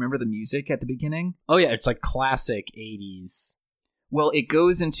movie. Do you remember the music at the beginning? Oh yeah, it's like classic 80s. Well, it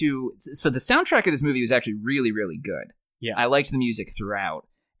goes into... So the soundtrack of this movie was actually really, really good. Yeah. I liked the music throughout.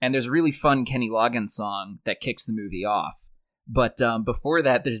 And there's a really fun Kenny Loggins song that kicks the movie off. But before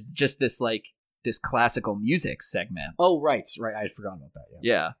that, there's just this classical music segment. Oh, right. I had forgotten about that,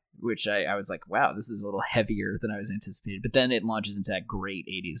 Yeah, which I was like, wow, this is a little heavier than I was anticipating. But then it launches into that great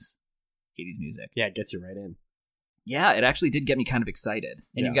 80s music. Yeah, it gets you right in. Yeah, it actually did get me kind of excited.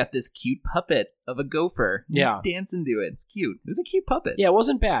 And you got this cute puppet of a gopher. He's dancing to it. It's cute. It was a cute puppet. Yeah, it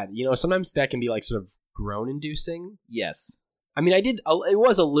wasn't bad. You know, sometimes that can be like sort of groan-inducing. Yes. I mean, it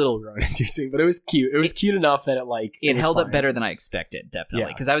was a little groan-inducing, but it was cute. It was cute enough that it held fine. up better than I expected,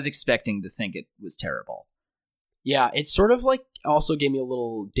 definitely. Because I was expecting to think it was terrible. Yeah, it sort of like also gave me a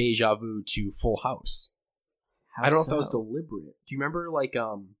little deja vu to Full House. I don't know if that was deliberate. Do you remember like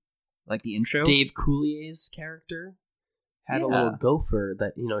the intro? Dave Coulier's character had a little gopher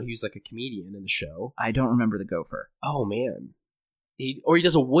that, you know, he was like a comedian in the show. I don't remember the gopher. Oh, man. He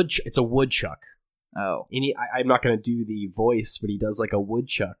does it's a woodchuck. Oh. And I'm not going to do the voice, but he does like a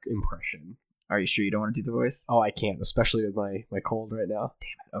woodchuck impression. Are you sure you don't want to do the voice? Oh, I can't, especially with my cold right now.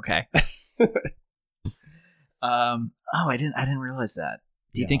 Damn it. Okay. I didn't realize that.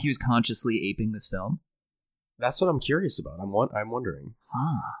 Do you think he was consciously aping this film? That's what I'm curious about. I'm wondering.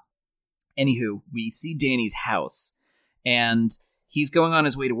 Anywho, we see Danny's house, and he's going on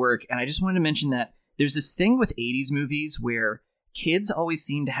his way to work, and I just wanted to mention that there's this thing with 80s movies where kids always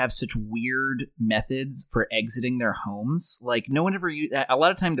seem to have such weird methods for exiting their homes. Like, no one ever... A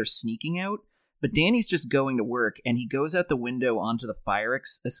lot of time they're sneaking out, but Danny's just going to work, and he goes out the window onto the fire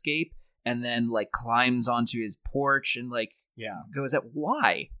escape, and then, like, climbs onto his porch, and, like, goes out...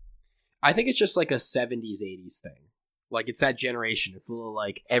 Why? I think it's just, like, a 70s, 80s thing. Like, it's that generation. It's a little,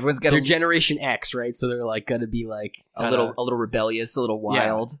 like... Everyone's got... They're Generation X, right? So they're, like, gonna be, like... A little rebellious, a little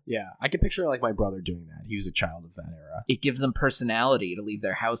wild. Yeah. I can picture, like, my brother doing that. He was a child of that era. It gives them personality to leave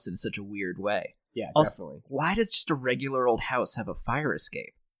their house in such a weird way. Yeah, also, definitely. Why does just a regular old house have a fire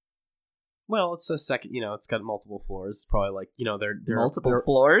escape? Well, it's a second... You know, it's got multiple floors. It's probably, like, you know, they're multiple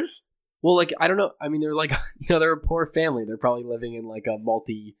floors? Well, like, I don't know. I mean, they're, like... You know, they're a poor family. They're probably living in, like, a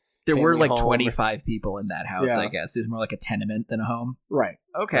multi... There were like 25 people in that house, I guess. It was more like a tenement than a home. Right.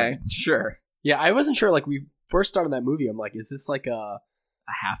 Okay, sure. Yeah, I wasn't sure. Like, we first started that movie, I'm like, is this like a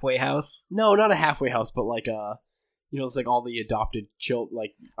halfway house? No, not a halfway house, but like you know, it's like all the adopted children,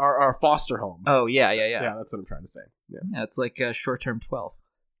 like our foster home. Oh, yeah. Yeah, that's what I'm trying to say. Yeah, it's like short-term 12.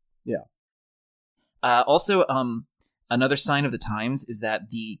 Yeah. Also, another sign of the times is that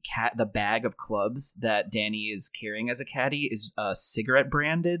the bag of clubs that Danny is carrying as a caddy is a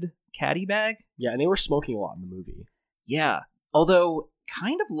cigarette-branded caddy bag. Yeah, and they were smoking a lot in the movie. Yeah, although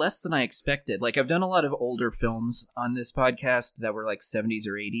kind of less than I expected. Like, I've done a lot of older films on this podcast that were like 70s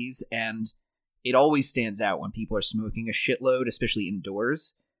or 80s, and it always stands out when people are smoking a shitload, especially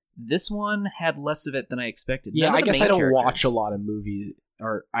indoors. This one had less of it than I expected. Yeah, I guess I don't watch a lot of movies,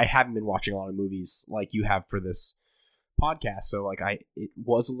 or I haven't been watching a lot of movies like you have for this podcast, so like it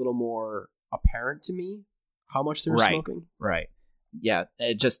was a little more apparent to me how much they were smoking. Right. yeah,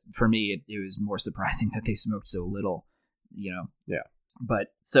 it just for me, it was more surprising that they smoked so little, Yeah. But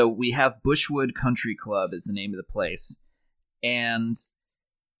so we have Bushwood Country Club is the name of the place, and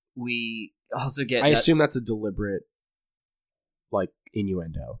we also get I assume that's a deliberate, like,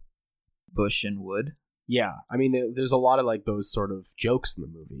 innuendo. Bush and Wood. Yeah, I mean, there's a lot of like those sort of jokes in the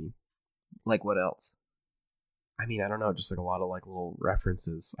movie. Like what else? I mean, I don't know, just like a lot of like little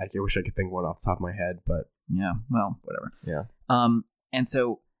references. I wish I could think of one off the top of my head, but yeah, well, whatever. Yeah. And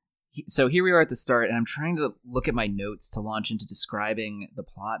so here we are at the start, and I'm trying to look at my notes to launch into describing the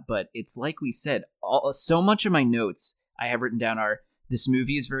plot, but it's like we said, so much of my notes I have written down are, this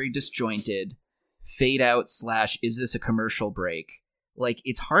movie is very disjointed, fade out / is this a commercial break? Like,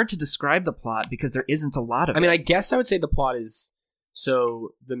 it's hard to describe the plot because there isn't a lot of it. I mean, I guess I would say the plot is,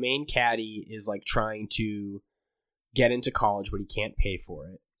 so the main caddy is like trying to get into college, but he can't pay for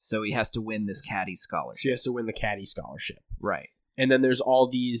it. So he has to win this caddy scholarship. So he has to win the caddy scholarship. Right. And then there's all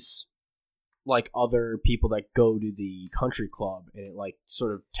these like other people that go to the country club, and it like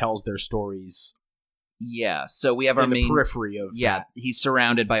sort of tells their stories. Yeah. So we have our main periphery of that. He's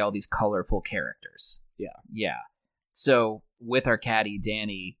surrounded by all these colorful characters. Yeah. Yeah. So with our caddy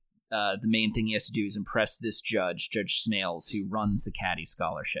Danny, the main thing he has to do is impress this judge, Judge Smales, who runs the caddy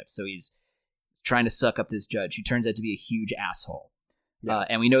scholarship. So he's trying to suck up this judge, who turns out to be a huge asshole. Yeah.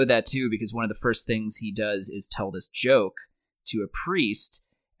 And we know that too because one of the first things he does is tell this joke to a priest,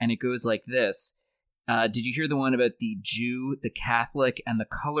 and it goes like this. Did you hear the one about the Jew, the Catholic, and the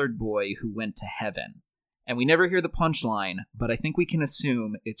colored boy who went to heaven? And we never hear the punchline, but I think we can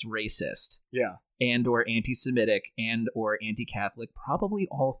assume it's racist. Yeah. And or anti-Semitic and or anti-Catholic, probably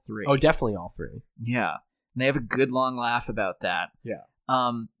all three. Oh, definitely all three. Yeah. And they have a good long laugh about that. Yeah.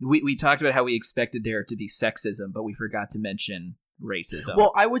 We talked about how we expected there to be sexism, but we forgot to mention racism.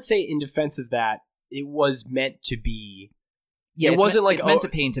 Well, I would say in defense of that, it was meant to be. Yeah, it wasn't like it's meant to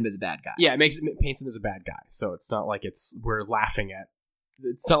paint him as a bad guy. Yeah, it paints him as a bad guy. So it's not like we're laughing at.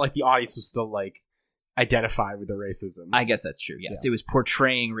 It's not like the audience was still like identify with the racism. I guess that's true. Yes, yeah. It was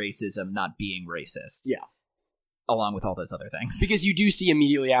portraying racism, not being racist. Yeah, along with all those other things. Because you do see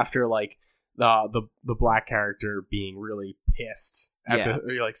immediately after like the black character being really pissed.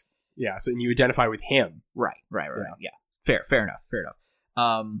 You're like, yeah. So you identify with him. Right. Yeah. Fair enough.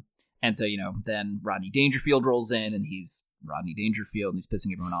 And so then Rodney Dangerfield rolls in, and he's Rodney Dangerfield, and he's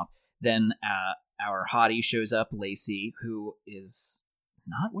pissing everyone off. Then our hottie shows up, Lacey, who is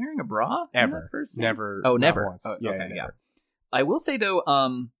not wearing a bra ever. Never. Oh, never. Once. Oh, okay, yeah. I will say though,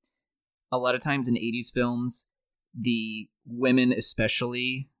 a lot of times in 80s films, the women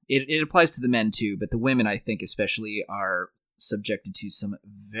especially, it applies to the men too, but the women I think especially are subjected to some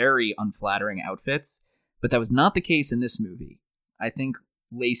very unflattering outfits. But that was not the case in this movie. I think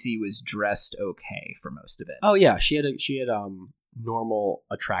Lacey was dressed okay for most of it. Oh yeah, she had normal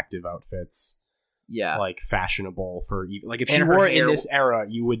attractive outfits. Yeah, like fashionable for like if she wore it in this era,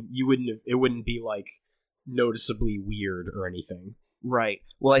 it wouldn't be like noticeably weird or anything. Right.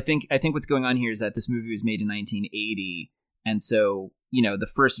 Well, I think what's going on here is that this movie was made in 1980, and so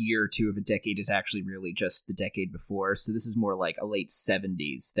the first year or two of a decade is actually really just the decade before. So this is more like a late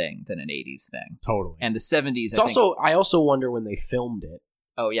 70s thing than an 80s thing. Totally. And the 70s. I also wonder when they filmed it.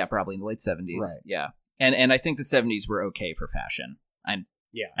 Oh yeah, probably in the late 70s. Right. Yeah. And I think the 70s were okay for fashion.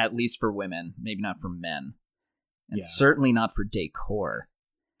 Yeah. At least for women, maybe not for men. And certainly not for decor.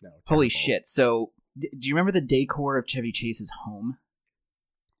 No. Terrible. Holy shit. So, do you remember the decor of Chevy Chase's home?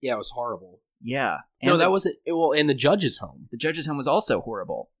 Yeah, it was horrible. Yeah. And that wasn't... Well, and the judge's home. The judge's home was also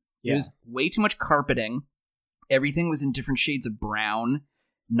horrible. Yeah. It was way too much carpeting. Everything was in different shades of brown.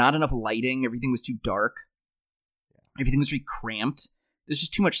 Not enough lighting. Everything was too dark. Everything was very cramped. There's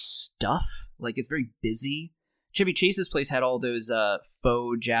just too much stuff. Like, it's very busy. Chevy Chase's place had all those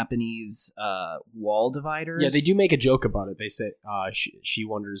faux Japanese wall dividers. Yeah, they do make a joke about it. They say she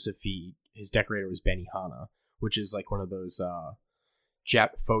wonders if his decorator was Benihana, which is like one of those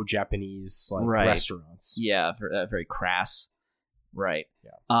faux Japanese restaurants. Yeah, very crass. Right.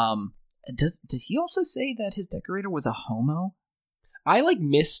 Yeah. Did he also say that his decorator was a homo? I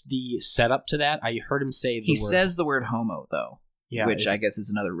missed the setup to that. I heard him say he says the word homo though. Yeah, which I guess is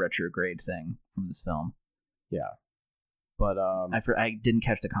another retrograde thing from this film. Yeah, but I didn't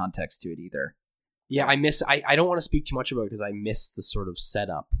catch the context to it either. Yeah, I don't want to speak too much about it because I missed the sort of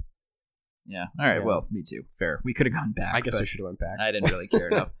setup. Yeah. All right. Yeah. Well, me too. Fair. We could have gone back. I guess we should have went back. I didn't really care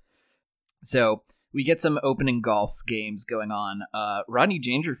enough. So we get some opening golf games going on. Rodney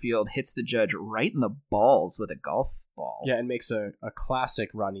Dangerfield hits the judge right in the balls with a golf ball. Yeah, and makes a classic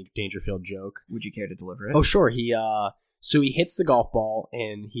Rodney Dangerfield joke. Would you care to deliver it? Oh, sure. He So he hits the golf ball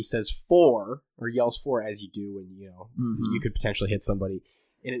and he says 4, or yells 4 as you do when, you could potentially hit somebody.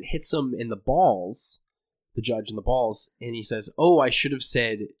 And it hits him in the balls, the judge in the balls, and he says, "Oh, I should have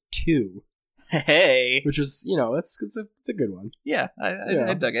said 2." Hey. Which is, it's a good one. Yeah,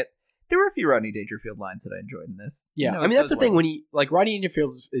 I dug it. There were a few Rodney Dangerfield lines that I enjoyed in this. Yeah, I mean, that's the thing when he, like, Rodney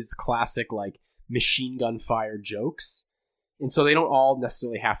Dangerfield is classic, like, machine gun fire jokes. And so they don't all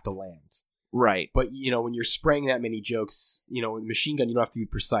necessarily have to land. Right. But, when you're spraying that many jokes, with machine gun, you don't have to be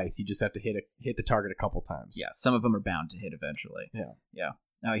precise. You just have to hit the target a couple times. Yeah, some of them are bound to hit eventually. Yeah. Yeah.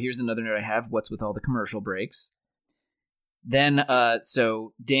 Now, here's another note I have. What's with all the commercial breaks? Then,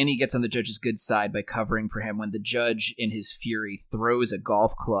 so Danny gets on the judge's good side by covering for him when the judge, in his fury, throws a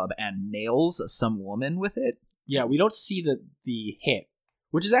golf club and nails some woman with it. Yeah, we don't see the hit,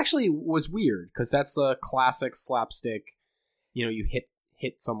 which is actually was weird, because that's a classic slapstick, you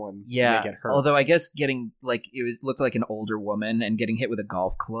hit someone and they get hurt. Although I guess getting, like, looked like an older woman, and getting hit with a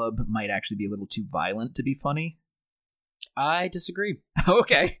golf club might actually be a little too violent to be funny. I disagree.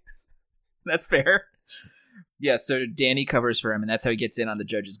 Okay. That's fair. Yeah, so Danny covers for him, and that's how he gets in on the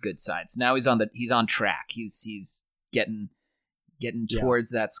judge's good side. So now he's on track. He's getting towards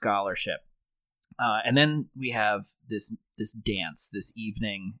that scholarship. And then we have this dance this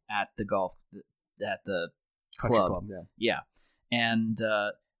evening at the club. Yeah. And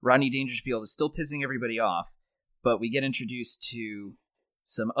Rodney Dangerfield is still pissing everybody off, but we get introduced to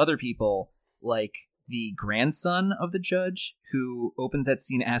some other people, like the grandson of the judge, who opens that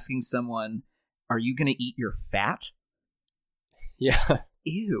scene asking someone, "Are you going to eat your fat?" Yeah.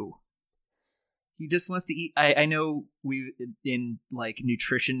 Ew. He just wants to eat. I know we in like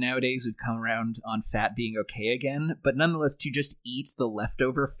nutrition nowadays, we've come around on fat being okay again, but nonetheless, to just eat the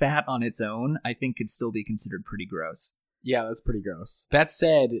leftover fat on its own, I think could still be considered pretty gross. Yeah, that's pretty gross. That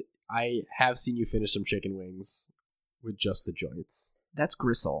said, I have seen you finish some chicken wings with just the joints. That's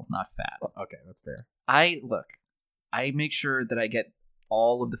gristle, not fat. Okay, that's fair. I make sure that I get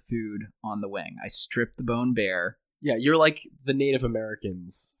all of the food on the wing. I strip the bone bare. Yeah, you're like the Native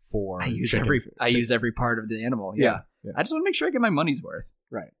Americans for I use every part of the animal. Yeah. I just want to make sure I get my money's worth.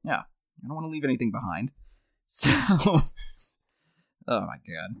 Right. Yeah. I don't want to leave anything behind. So oh my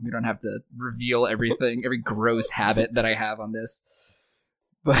god. We don't have to reveal everything, every gross habit that I have on this.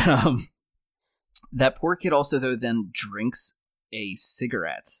 But that poor kid also though then drinks a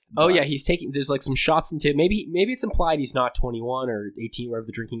cigarette. Oh yeah, there's like some shots into maybe it's implied he's not 21 or 18, wherever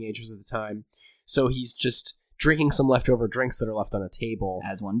the drinking age was at the time. So he's just drinking some leftover drinks that are left on a table,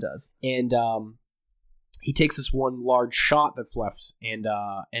 as one does. And he takes this one large shot that's left, and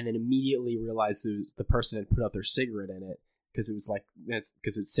then immediately realizes the person had put out their cigarette in it because it was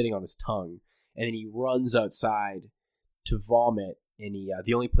sitting on his tongue. And then he runs outside to vomit, and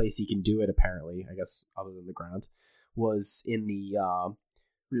the only place he can do it, apparently, I guess, other than the ground, was in the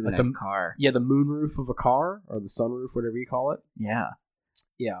really nice car. Yeah, the moonroof of a car, or the sunroof, whatever you call it. Yeah.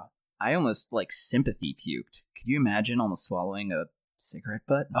 Yeah. I almost sympathy puked. Could you imagine almost swallowing a cigarette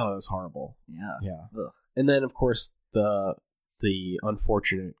butt? Oh, it was horrible. Yeah. Yeah. Ugh. And then, of course, the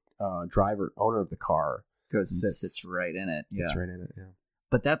unfortunate owner of the car sits right in it. Sits right in it, yeah.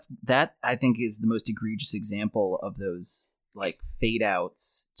 But that I think is the most egregious example of those fade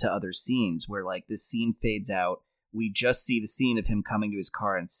outs to other scenes where this scene fades out. We just see the scene of him coming to his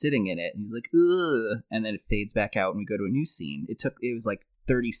car and sitting in it, and he's like, ugh, and then it fades back out and we go to a new scene. It was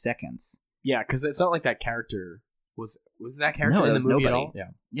 30 seconds. Yeah, because it's not like that character was that character in the movie nobody. at all?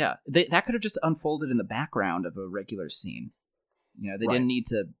 Yeah. That could have just unfolded in the background of a regular scene. They didn't need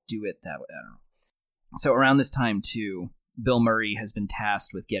to do it that way. I don't know. So around this time too, Bill Murray has been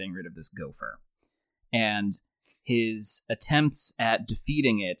tasked with getting rid of this gopher, and his attempts at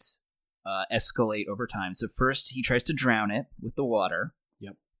defeating it escalate over time. So first he tries to drown it with the water.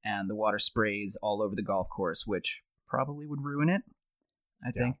 Yep. And the water sprays all over the golf course, which probably would ruin it,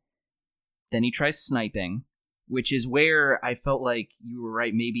 I think. Then he tries sniping, which is where I felt like you were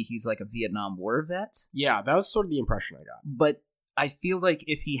right. Maybe he's like a Vietnam War vet. Yeah, that was sort of the impression I got. But I feel like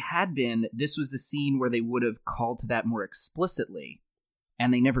if he had been, this was the scene where they would have called to that more explicitly,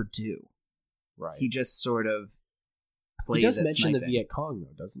 and they never do. Right. He just sort of plays. He does at mention sniping. the Viet Cong,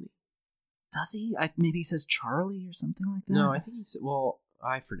 though, doesn't he? Does he? Maybe he says Charlie or something like that. No, I think he's. Well,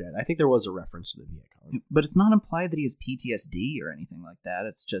 I forget. I think there was a reference to the Viet Cong, but it's not implied that he has PTSD or anything like that.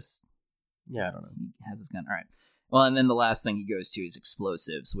 It's just. Yeah, I don't know. He has his gun. All right. Well, and then the last thing he goes to is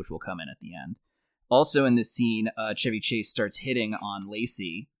explosives, which will come in at the end. Also in this scene, Chevy Chase starts hitting on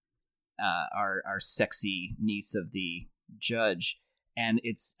Lacey, our sexy niece of the judge. And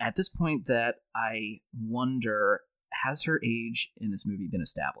it's at this point that I wonder, has her age in this movie been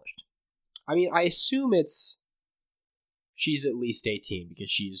established? I mean, I assume it's She's at least 18 because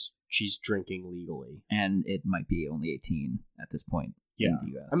she's drinking legally. And it might be only 18 at this point in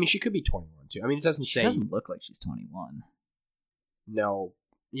the U.S. I mean, she could be 21 too. I mean, it doesn't say. She doesn't look like she's 21. No.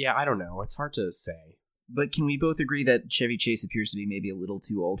 Yeah, I don't know. It's hard to say. But can we both agree that Chevy Chase appears to be maybe a little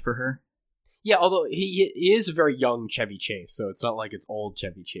too old for her? Yeah, although he is a very young Chevy Chase, so it's not like it's old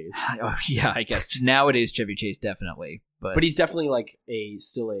Chevy Chase. Oh, yeah, I guess. Nowadays, Chevy Chase, definitely. But he's definitely like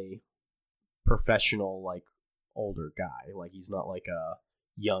still a professional, like, older guy. Like, he's not like a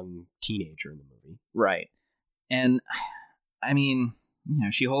young teenager in the movie. Right. And, I mean,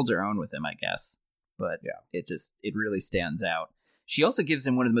 she holds her own with him, I guess. But it really stands out. She also gives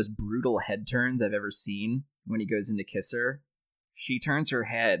him one of the most brutal head turns I've ever seen when he goes in to kiss her. She turns her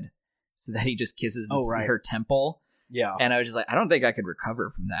head so that he just kisses her temple. Yeah. And I was just like, I don't think I could recover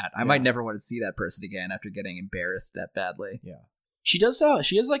from that. I might never want to see that person again after getting embarrassed that badly. Yeah. She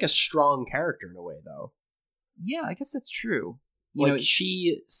has like a strong character in a way, though. Yeah, I guess that's true.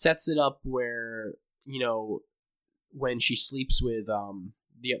 She sets it up where, when she sleeps with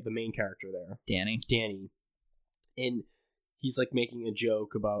the main character there. Danny. And he's like making a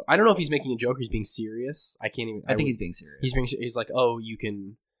joke about, I don't know if he's making a joke or he's being serious. I think he's being serious. He's like, oh, you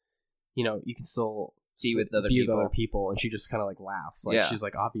can still be with other people, and she just kind of like laughs. Like she's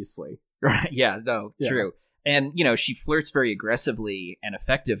like, obviously. Right. Yeah, no, true. And, she flirts very aggressively and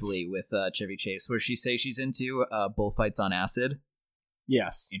effectively with Chevy Chase, where she says she's into bullfights on acid.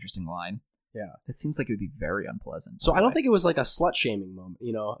 Yes. Interesting line. Yeah. It seems like it would be very unpleasant. So I don't think it was like a slut-shaming moment,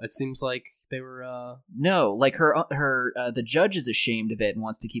 It seems like they were... No, like her the judge is ashamed of it and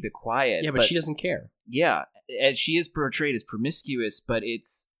wants to keep it quiet. Yeah, but she doesn't care. Yeah, and she is portrayed as promiscuous, but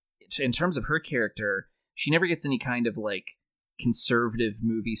it's... In terms of her character, she never gets any kind of, like, conservative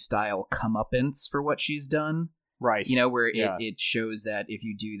movie-style comeuppance for what she's done. Right. Where it shows that if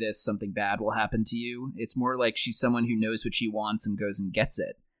you do this, something bad will happen to you. It's more like she's someone who knows what she wants and goes and gets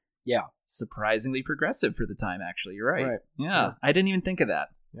it. Yeah. Surprisingly progressive for the time, actually. You're right. Yeah. I didn't even think of that.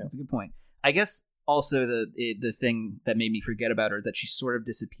 Yeah. That's a good point. I guess also the thing that made me forget about her is that she sort of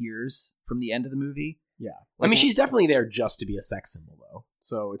disappears from the end of the movie. Yeah. Like, I mean, she's definitely there just to be a sex symbol, though.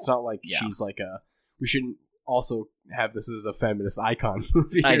 So it's not like she's like we shouldn't also have this as a feminist icon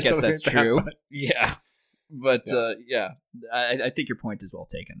movie. I guess that's true. Yeah. But, I think your point is well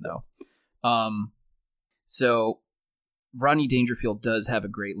taken, though. So Rodney Dangerfield does have a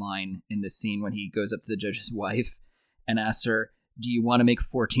great line in this scene when he goes up to the judge's wife and asks her, do you want to make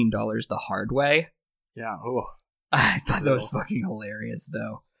 $14 the hard way? Yeah. Ooh. I thought that was fucking hilarious,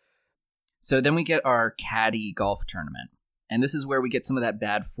 though. So then we get our caddy golf tournament. And this is where we get some of that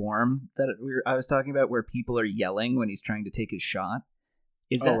bad form that I was talking about, where people are yelling when he's trying to take his shot.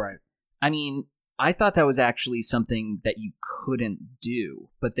 Is that right? I mean, I thought that was actually something that you couldn't do,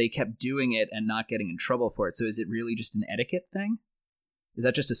 but they kept doing it and not getting in trouble for it. So is it really just an etiquette thing? Is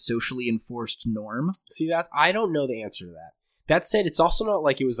that just a socially enforced norm? See, I don't know the answer to that. That said, it's also not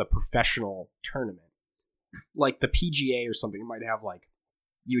like it was a professional tournament. Like the PGA or something, it might have like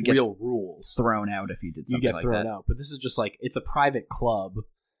you would get real rules. Thrown out if you did something like that. You get thrown out. But this is just like, it's a private club.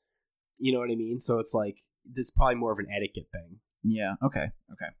 You know what I mean? So it's like, it's probably more of an etiquette thing. Yeah, okay.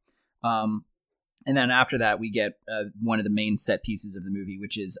 And then after that, we get one of the main set pieces of the movie,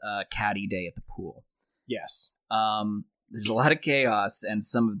 which is Caddy Day at the pool. Yes. There's a lot of chaos and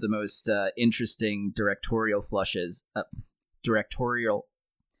some of the most interesting directorial flushes.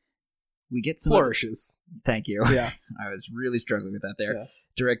 We get some flourishes. Thank you. Yeah. I was really struggling with that there. Yeah.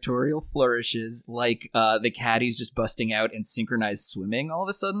 Directorial flourishes, like the caddies just busting out in synchronized swimming all of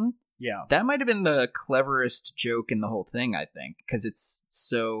a sudden. Yeah. That might have been the cleverest joke in the whole thing, I think, because it's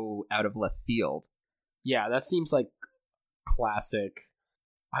so out of left field. Yeah, that seems like classic.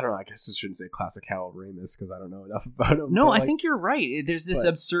 I don't know, I guess I shouldn't say classic Harold Ramis because I don't know enough about him. No, I think you're right. There's this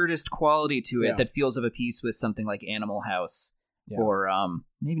absurdist quality to it that feels of a piece with something like Animal House or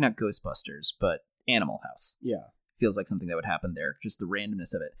maybe not Ghostbusters, but Animal House. Yeah. Feels like something that would happen there, just the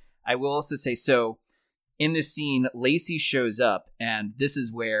randomness of it. I will also say, so in this scene, Lacey shows up, and this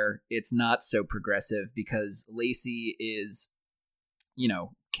is where it's not so progressive because Lacey is,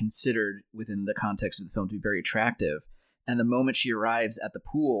 considered within the context of the film to be very attractive. And the moment she arrives at the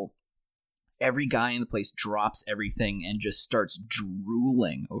pool, every guy in the place drops everything and just starts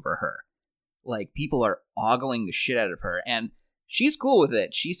drooling over her. Like, people are ogling the shit out of her, and she's cool with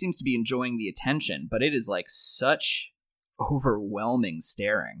it. She seems to be enjoying the attention, but it is like such overwhelming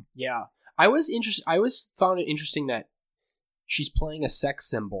staring. Yeah. I always found it interesting that she's playing a sex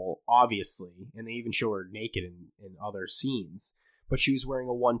symbol, obviously, and they even show her naked in other scenes, but she was wearing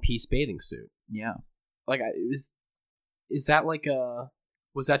a one-piece bathing suit. Yeah. Like, is that like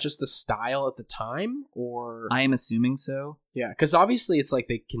Was that just the style at the time, or I am assuming so. yeah? Because obviously it's like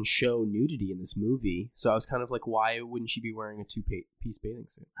they can show nudity in this movie, so I was kind of like, why wouldn't she be wearing a two-piece bathing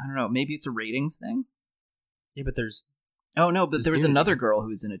suit? I don't know. Maybe it's a ratings thing. Yeah, but there's Oh no, but there was nudity. another girl who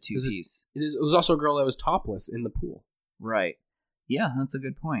was in a two-piece. It was also a girl that was topless in the pool. Right. Yeah, that's a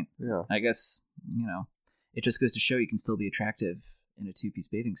good point. Yeah. I guess, it just goes to show you can still be attractive in a two-piece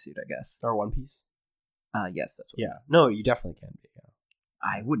bathing suit, I guess. Or one piece. Yes, that's what. Yeah. No, you definitely can be. Yeah.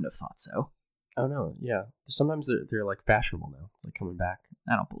 I wouldn't have thought so. Oh no. Yeah. Sometimes they're like fashionable now. It's like coming back.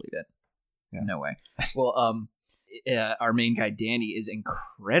 I don't believe it. Yeah. No way. Well, our main guy Danny is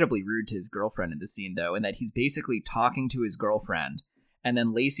incredibly rude to his girlfriend in the scene, though, in that he's basically talking to his girlfriend, and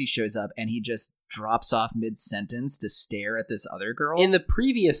then Lacey shows up and he just drops off mid-sentence to stare at this other girl. In the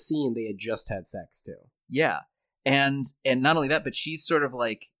previous scene, they had just had sex too. Yeah. And not only that, but she's sort of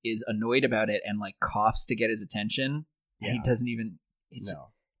like is annoyed about it and like coughs to get his attention. And he Yeah. doesn't even. No.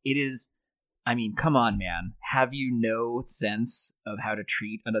 It is. I mean, come on, man. Have you no sense of how to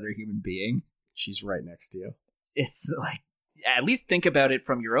treat another human being? She's right next to you. It's like, at least think about it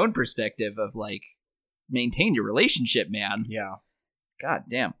from your own perspective of like, maintain your relationship, man. Yeah. God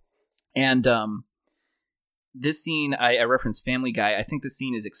damn. And this scene, I referenced Family Guy. I think this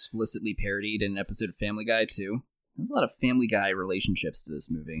scene is explicitly parodied in an episode of Family Guy, too. There's a lot of Family Guy relationships to this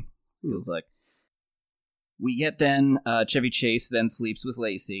movie, feels like. We get then, Chevy Chase then sleeps with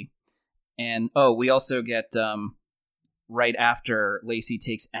Lacey. And, we also get, right after Lacey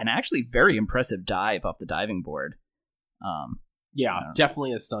takes an actually very impressive dive off the diving board. Yeah,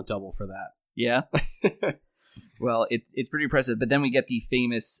 definitely a stunt double for that. Yeah? Well, it's pretty impressive. But then we get the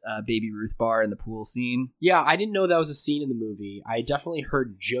famous Baby Ruth bar in the pool scene. Yeah, I didn't know that was a scene in the movie. I definitely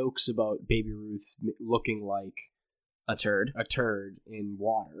heard jokes about Baby Ruth looking like A turd. In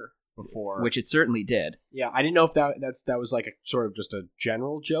water before. Which it certainly did. Yeah, I didn't know if that was like a sort of just a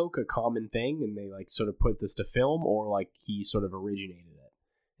general joke, a common thing, and they like sort of put this to film, or like he sort of originated it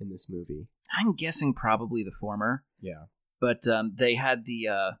in this movie. I'm guessing probably the former. Yeah. But they had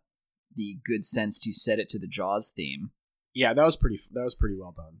the good sense to set it to the Jaws theme. Yeah, that was pretty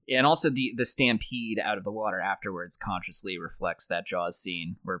well done. And also the stampede out of the water afterwards consciously reflects that Jaws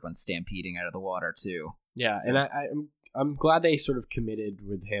scene where everyone's stampeding out of the water too. Yeah, so. And I'm glad they sort of committed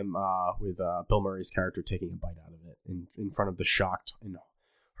with him, with Bill Murray's character taking a bite out of it in front of the shocked and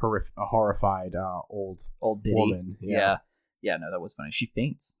horrified old Biddy woman. Yeah. Yeah, no, that was funny. She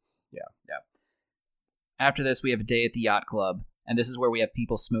faints. Yeah. After this, we have a day at the yacht club, and this is where we have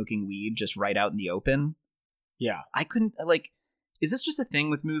people smoking weed just right out in the open. Yeah. I couldn't, is this just a thing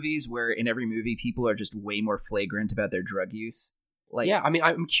with movies where in every movie people are just way more flagrant about their drug use? Yeah, I mean,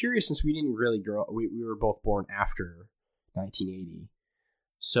 I'm curious since we didn't really grow up. We were both born after 1980.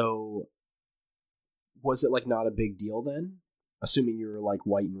 So was it not a big deal then? Assuming you were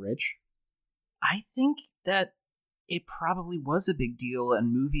white and rich? I think that it probably was a big deal,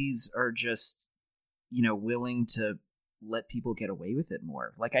 and movies are just, willing to let people get away with it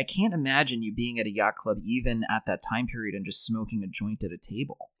more. I can't imagine you being at a yacht club even at that time period and just smoking a joint at a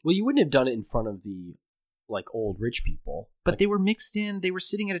table. Well, you wouldn't have done it in front of the old rich people. But they were mixed in. They were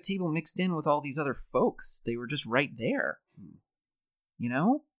sitting at a table mixed in with all these other folks. They were just right there.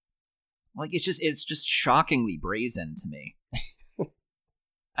 It's just shockingly brazen to me.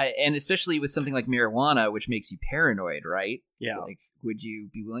 And especially with something like marijuana, which makes you paranoid, right? Yeah. Would you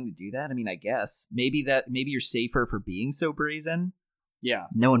be willing to do that? I mean, I guess maybe you're safer for being so brazen. Yeah.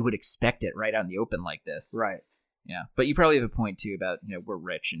 No one would expect it right out in the open like this. Right. Yeah. But you probably have a point too about, we're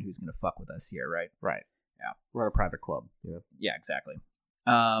rich and who's going to fuck with us here, right? Right. Yeah. We're at a private club. Yeah. Yeah, exactly.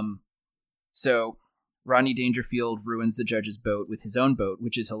 So Rodney Dangerfield ruins the judge's boat with his own boat,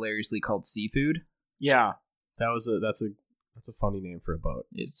 which is hilariously called Seafood. Yeah. That's a funny name for a boat.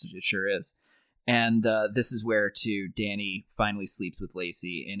 It sure is. And this is where, too, Danny finally sleeps with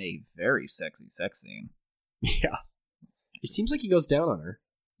Lacey in a very sexy sex scene. Yeah. It seems like he goes down on her.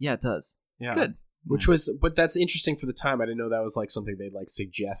 Yeah, it does. Yeah. Good. But that's interesting for the time. I didn't know that was something they'd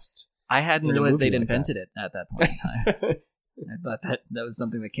suggest. I hadn't realized they'd invented it at that point in time. I thought that was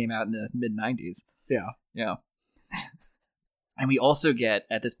something that came out in the mid-90s. Yeah. Yeah. And we also get,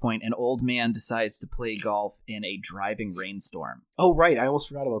 at this point, an old man decides to play golf in a driving rainstorm. Oh, right. I almost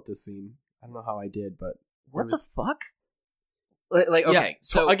forgot about this scene. I don't know how I did, but... What the fuck? Okay, yeah,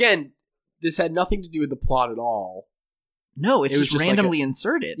 so... Again, this had nothing to do with the plot at all. No, it's just randomly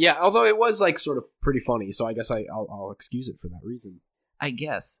inserted. Yeah, although it was, sort of pretty funny, so I guess I'll excuse it for that reason. I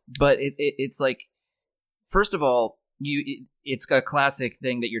guess. But it's first of all, it's a classic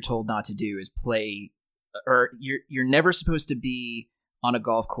thing that you're told not to do is play... Or you're never supposed to be on a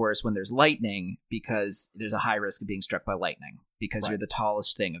golf course when there's lightning because there's a high risk of being struck by lightning because Right. you're the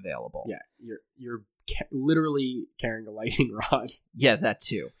tallest thing available. Yeah, you're literally carrying a lightning rod. Yeah, that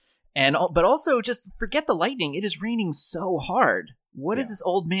too. But also just forget the lightning. It is raining so hard. What is this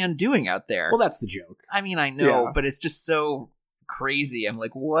old man doing out there? Well, that's the joke. I mean, I know, Yeah. but it's just so crazy. I'm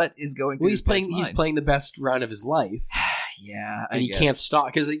like, what is going through Well, he's playing the best round of his life. Yeah, And he can't stop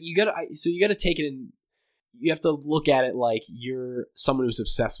because you gotta take it in. You have to look at it like you're someone who's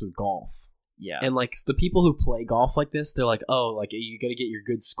obsessed with golf. Yeah, And like the people who play golf like this, they're like, oh, like you got to get your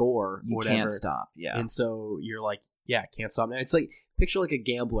good score. you whatever. can't stop. Yeah, And so you're like, yeah, can't stop now. It's like picture like a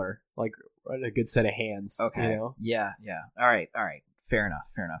gambler, like running a good set of hands. okay. You know? Yeah. All right. Fair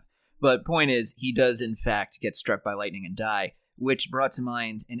enough. But point is, he does in fact get struck by lightning and die, which brought to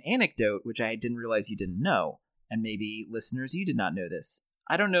mind an anecdote which I didn't realize you didn't know, and maybe listeners, you did not know this.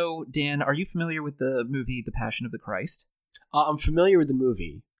 I don't know, Dan. Are you familiar with the movie The Passion of the Christ? I'm familiar with the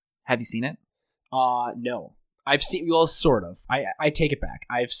movie. Have you seen it? No. I've seen, well, sort of. I take it back.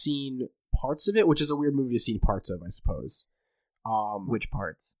 I've seen parts of it, which is a weird movie to see parts of, I suppose. Which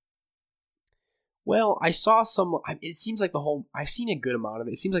parts? Well, I saw some. It seems like the whole. I've seen a good amount of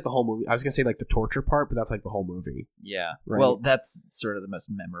it. It seems like the whole movie. I was gonna say like the torture part, but that's like the whole movie. Yeah. Right. Well, that's sort of the most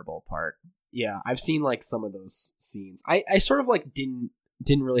memorable part. Yeah, I've seen like some of those scenes. I sort of like didn't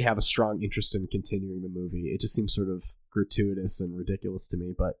really have a strong interest in continuing the movie. It just seems sort of gratuitous and ridiculous to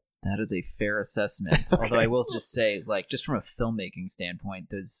me. But That is a fair assessment. Okay. Although I will just say, like, just from a filmmaking standpoint,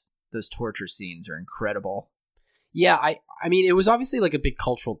 those torture scenes are incredible. yeah, I mean, it was obviously like a big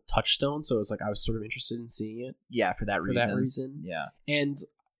cultural touchstone, so it was like I was sort of interested in seeing it Yeah, for that for reason. that reason. Yeah. And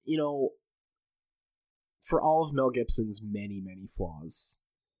you know, for all of Mel Gibson's many flaws,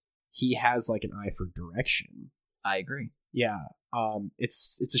 he has like an eye for direction. I agree. Yeah,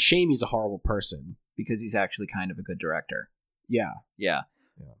 it's a shame he's a horrible person. Because he's actually kind of a good director. Yeah, Yeah.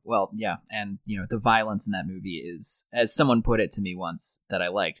 Yeah. Well, yeah. And, the violence in that movie is, as someone put it to me once that I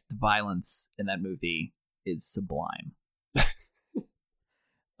liked, the violence in that movie is sublime.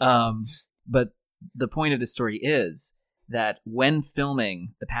 But the point of the story is that when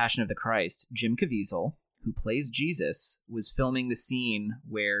filming The Passion of the Christ, Jim Caviezel, who plays Jesus, was filming the scene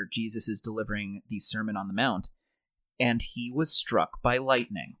where Jesus is delivering the Sermon on the Mount, and he was struck by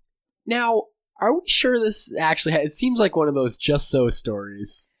lightning. Now, are we sure this actually? It seems like one of those just so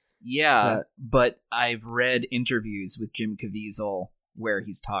stories. Yeah, but I've read interviews with Jim Caviezel where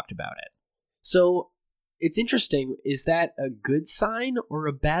he's talked about it. So it's interesting. Is that a good sign or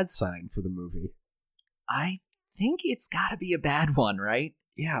a bad sign for the movie? I think it's got to be a bad one, right?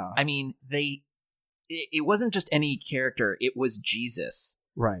 Yeah. I mean, it wasn't just any character, it was Jesus.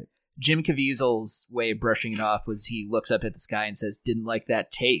 Right. Jim Caviezel's way of brushing it off was he looks up at the sky and says, "Didn't like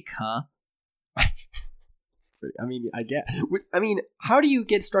that take, huh?" It's pretty, I mean, how do you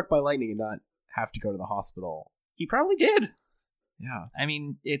get struck by lightning and not have to go to the hospital? He probably did. Yeah. I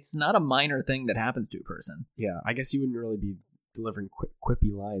mean, it's not a minor thing that happens to a person. Yeah. I guess you wouldn't really be delivering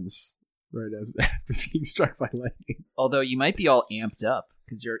quippy lines right as after being struck by lightning. Although you might be all amped up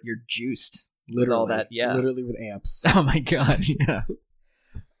because you're juiced. With all that, yeah. Literally with amps. Oh my god, yeah.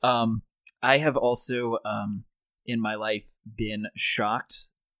 I have also, in my life, been shocked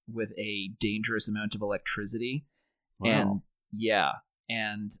with a dangerous amount of electricity. Wow.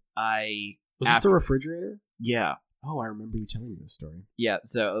 And I... Was this the refrigerator? Yeah. Oh, I remember you telling me this story. Yeah,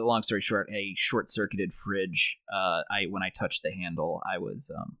 so long story short, a short-circuited fridge, when I touched the handle, I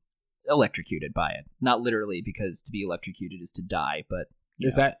was electrocuted by it. Not literally, because to be electrocuted is to die, but...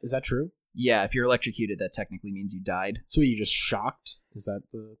 Is that true? Yeah, if you're electrocuted, that technically means you died. So you just shocked? Is that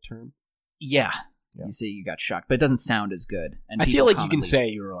the term? Yeah. Yeah. You say you got shocked, but it doesn't sound as good. And I people feel like you commonly- can say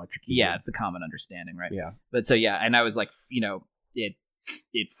you were electrocuted. Yeah, it's the common understanding, right? Yeah. But so yeah, and I was like,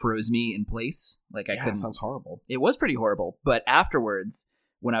 it froze me in place. Like I couldn't. Sounds horrible. It was pretty horrible. But afterwards,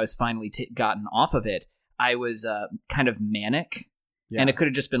 when I was finally gotten off of it, I was kind of manic. Yeah. And it could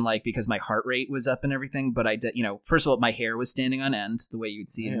have just been like because my heart rate was up and everything. But I did, first of all, my hair was standing on end the way you'd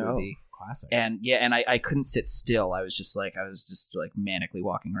see in a movie. Classic. And I couldn't sit still. I was just like manically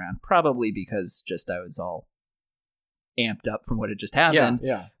walking around, probably because I was all amped up from what had just happened.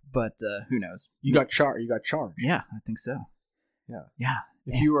 Yeah. But who knows? You got charged. Yeah, I think so. Yeah. Yeah.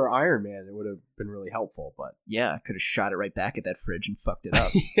 If you were Iron Man, it would have been really helpful. But Yeah, I could have shot it right back at that fridge and fucked it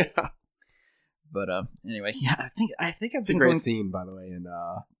up. yeah, But anyway, yeah, I think I've it's a been great going... scene, by the way. And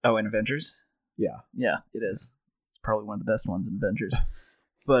in Avengers. yeah, Yeah, it is. It's probably one of the best ones in Avengers.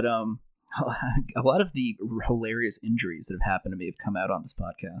 But a lot of the hilarious injuries that have happened to me have come out on this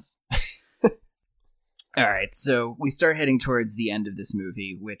podcast. All right, so we start heading towards the end of this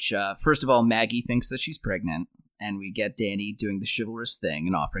movie, which, first of all, Maggie thinks that she's pregnant, and we get Danny doing the chivalrous thing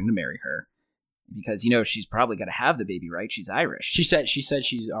and offering to marry her. because she's probably got to have the baby, right? She's Irish. She said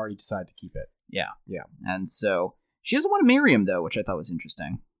she's already decided to keep it. Yeah. And so she doesn't want to marry him, though, which I thought was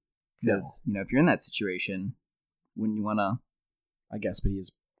interesting. Because, if you're in that situation, wouldn't you want to... I guess, but he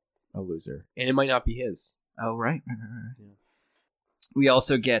is a loser. And it might not be his. Oh, right. Yeah. We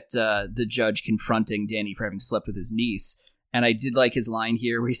also get the judge confronting Danny for having slept with his niece. And I did like his line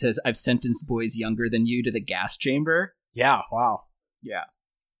here where he says, "I've sentenced boys younger than you to the gas chamber." Yeah, wow. Yeah.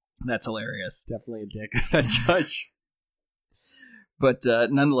 That's hilarious. Definitely a dick, that judge. But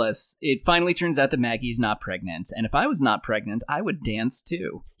nonetheless, it finally turns out that Maggie's not pregnant. And if I was not pregnant, I would dance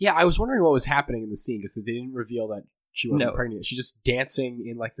too. Yeah, I was wondering what was happening in the scene because they didn't reveal that she wasn't pregnant. She's just dancing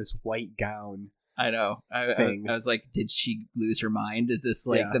in like this white gown. I know. I was like, did she lose her mind? Is this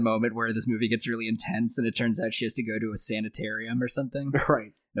the moment where this movie gets really intense and it turns out she has to go to a sanitarium or something?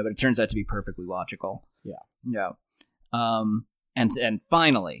 Right. No, but it turns out to be perfectly logical. Yeah. Yeah. And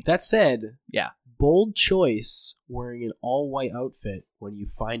finally. That said, yeah. Bold choice wearing an all-white outfit when you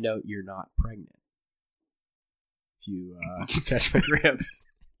find out you're not pregnant. If you catch my drift.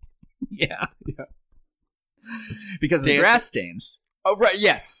 Yeah. Because of the grass stains. Oh, right,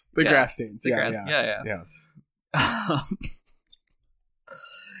 yes. The grass stains. Yeah.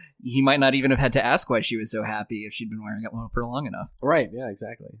 He might not even have had to ask why she was so happy if she'd been wearing it for long enough. Right, yeah,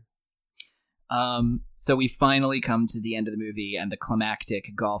 exactly. So we finally come to the end of the movie and the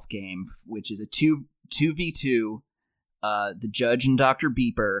climactic golf game, which is a 2v2, the judge and Dr.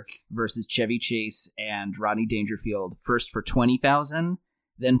 Beeper versus Chevy Chase and Rodney Dangerfield, first for $20,000,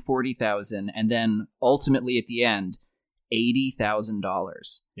 then $40,000, and then ultimately at the end,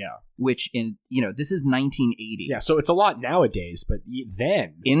 $80,000. Yeah. Which this is 1980. Yeah, so it's a lot nowadays, but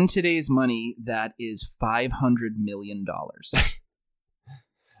then in today's money, that is $500 million.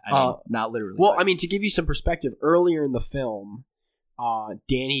 I mean, not literally. Well, I mean, to give you some perspective, earlier in the film,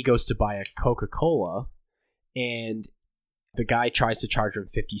 Danny goes to buy a Coca-Cola, and the guy tries to charge him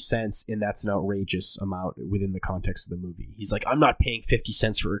 50 cents, and that's an outrageous amount within the context of the movie. He's like, "I'm not paying 50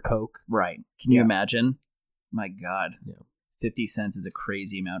 cents for a Coke." Right. Can you imagine? My God. Yeah. 50 cents is a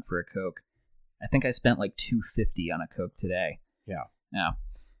crazy amount for a Coke. I think I spent like $2.50 on a Coke today. Yeah. Yeah.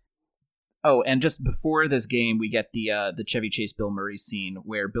 Oh, and just before this game, we get the Chevy Chase Bill Murray scene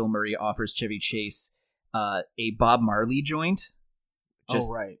where Bill Murray offers Chevy Chase a Bob Marley joint.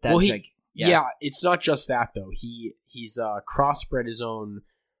 Just right. Well, yeah, it's not just that though. He's crossbred his own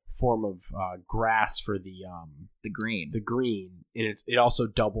form of grass for the green. The green, and it also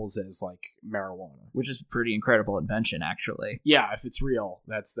doubles as like marijuana, which is a pretty incredible invention, actually. Yeah, if it's real,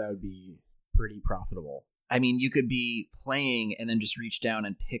 that would be pretty profitable. I mean, you could be playing and then just reach down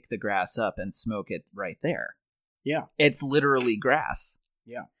and pick the grass up and smoke it right there. Yeah. It's literally grass.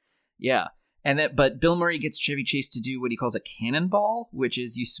 Yeah. Yeah. But Bill Murray gets Chevy Chase to do what he calls a cannonball, which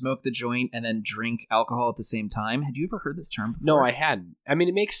is you smoke the joint and then drink alcohol at the same time. Had you ever heard this term before? No, I hadn't. I mean,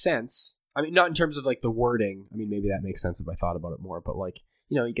 it makes sense. I mean, not in terms of like the wording. I mean, maybe that makes sense if I thought about it more, but like,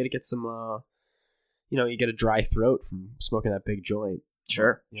 you got to get some, you get a dry throat from smoking that big joint.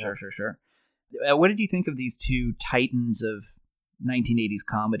 Sure. Yeah. Sure. What did you think of these two titans of 1980s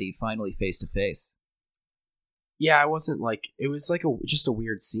comedy finally face to face? Yeah, it was like just a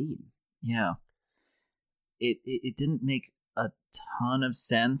weird scene. Yeah. It didn't make a ton of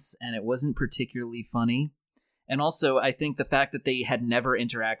sense, and it wasn't particularly funny. And also, I think the fact that they had never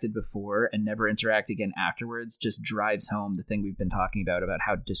interacted before and never interact again afterwards just drives home the thing we've been talking about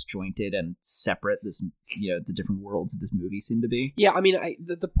how disjointed and separate this, the different worlds of this movie seem to be. Yeah, I mean,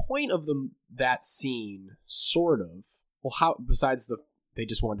 the point of that scene, sort of, well, how besides they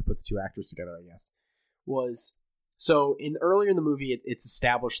just wanted to put the two actors together, I guess, was so earlier in the movie, it's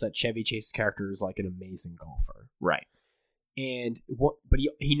established that Chevy Chase's character is like an amazing golfer, right? But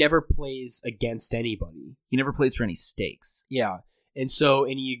he never plays against anybody. He never plays for any stakes. Yeah. And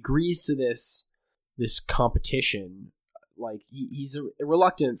he agrees to this competition. Like he's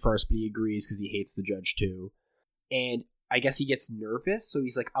reluctant at first, but he agrees because he hates the judge too. And I guess he gets nervous, so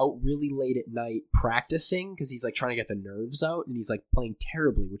he's like out really late at night practicing because he's like trying to get the nerves out, and he's like playing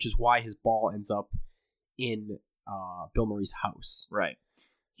terribly, which is why his ball ends up in Bill Murray's house. Right.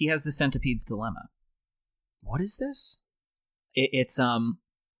 He has the centipede's dilemma. What is this? It's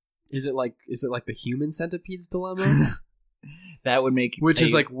Is it like the human centipede's dilemma? That would make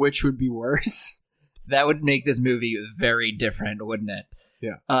which would be worse? That would make this movie very different, wouldn't it?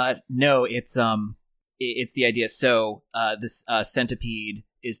 Yeah. No, it's the idea. So this centipede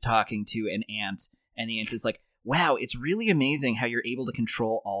is talking to an ant, and the ant is like, "Wow, it's really amazing how you're able to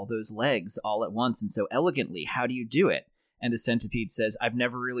control all those legs all at once and so elegantly. How do you do it?" And the centipede says, "I've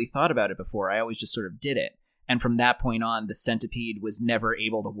never really thought about it before. I always just sort of did it." And from that point on, the centipede was never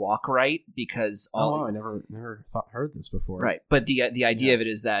able to walk right because I never heard this before. Right. But the idea of it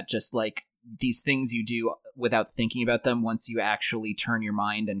is that just like these things you do without thinking about them, once you actually turn your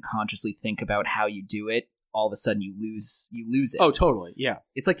mind and consciously think about how you do it, all of a sudden you lose it. Oh, totally. Yeah.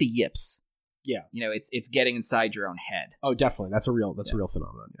 It's like the yips. Yeah. You know, it's getting inside your own head. Oh, definitely. That's a real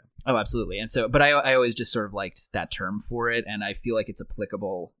phenomenon. Yeah. Oh, absolutely. And so, but I always just sort of liked that term for it, and I feel like it's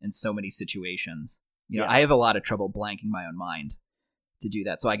applicable in so many situations. You know, I have a lot of trouble blanking my own mind to do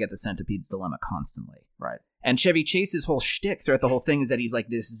that, so I get the centipede's dilemma constantly. Right. And Chevy Chase's whole shtick throughout the whole thing is that he's like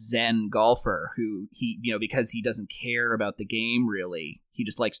this Zen golfer who because he doesn't care about the game really, he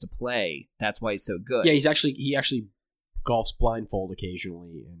just likes to play. That's why he's so good. Yeah, he actually golfs blindfold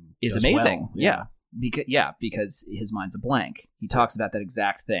occasionally and is amazing. Well. Yeah. Because his mind's a blank. He talks about that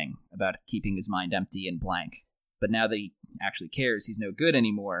exact thing about keeping his mind empty and blank. But now that he actually cares, he's no good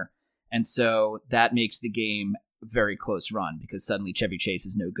anymore. And so that makes the game a very close run because suddenly Chevy Chase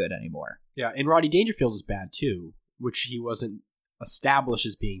is no good anymore. Yeah, and Rodney Dangerfield is bad too, which he wasn't established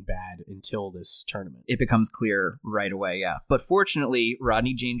as being bad until this tournament. It becomes clear right away, yeah. But fortunately,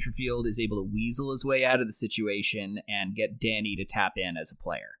 Rodney Dangerfield is able to weasel his way out of the situation and get Danny to tap in as a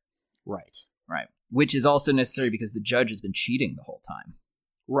player. Right. Right. Which is also necessary because the judge has been cheating the whole time.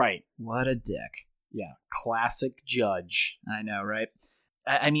 Right. What a dick. Yeah. Classic judge. I know, right?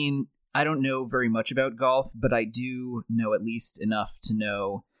 I mean, I don't know very much about golf, but I do know at least enough to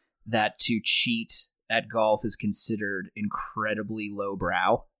know that to cheat at golf is considered incredibly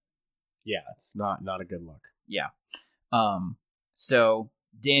lowbrow. Yeah, it's not a good look. Yeah. So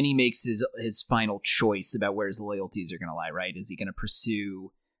Danny makes his final choice about where his loyalties are going to lie, right? Is he going to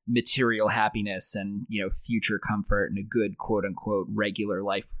pursue material happiness and, you know, future comfort and a good quote unquote regular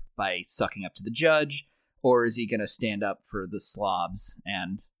life by sucking up to the judge? Or is he going to stand up for the slobs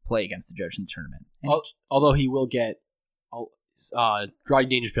and play against the judge in the tournament? Although he will get... Rodney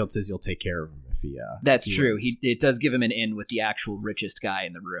Dangerfield says he'll take care of him if he... That's if he true. wins. It does give him an in with the actual richest guy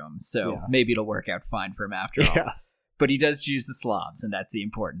in the room. So maybe it'll work out fine for him after all. But he does choose the slobs, and that's the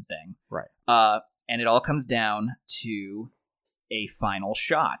important thing. Right. And it all comes down to a final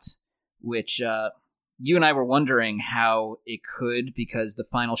shot, which... you and I were wondering how it could, because the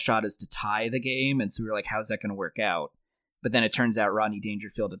final shot is to tie the game, and so we were like, how's that going to work out? But then it turns out Rodney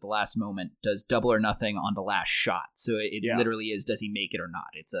Dangerfield at the last moment does double or nothing on the last shot. So it literally is, does he make it or not?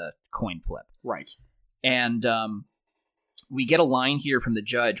 It's a coin flip. Right. And we get a line here from the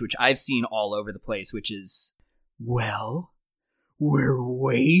judge, which I've seen all over the place, which is, well, we're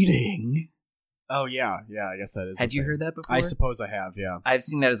waiting. Oh, yeah. Yeah, I guess that is. Had you heard that before? I suppose I have, yeah. I've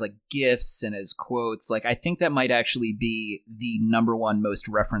seen that as like GIFs and as quotes. Like, I think that might actually be the number one most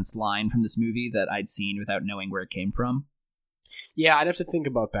referenced line from this movie that I'd seen without knowing where it came from. Yeah, I'd have to think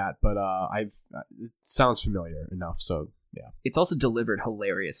about that, but it sounds familiar enough, so yeah. It's also delivered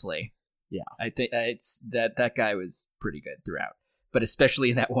hilariously. Yeah. I think it's that guy was pretty good throughout, but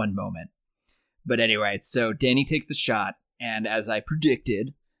especially in that one moment. But anyway, so Danny takes the shot, and as I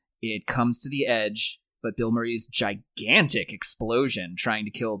predicted, it comes to the edge, but Bill Murray's gigantic explosion trying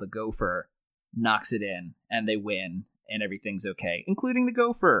to kill the gopher knocks it in, and they win, and everything's okay, including the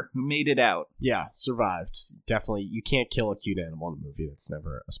gopher, who made it out. Yeah, survived. Definitely, you can't kill a cute animal in a movie. That's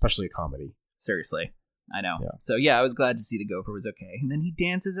never, especially a comedy. Seriously. I know. Yeah. So yeah, I was glad to see the gopher was okay. And then he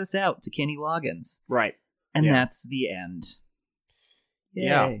dances us out to Kenny Loggins. Right. And that's the end. Yay.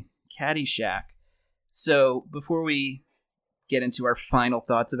 Yeah. Caddyshack. So before we get into our final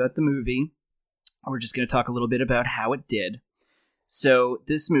thoughts about the movie, we're just going to talk a little bit about how it did. So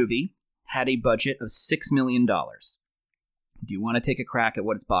this movie had a budget of $6 million. Do you want to take a crack at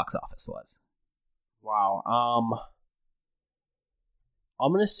what its box office was? Wow.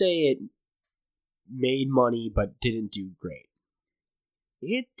 I'm going to say it made money but didn't do great.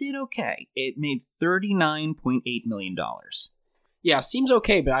 It did okay. It made $39.8 million. Yeah, seems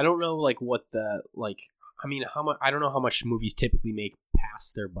okay, but I don't know what the how much. I don't know how much movies typically make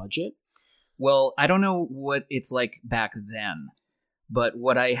past their budget. Well, I don't know what it's like back then, but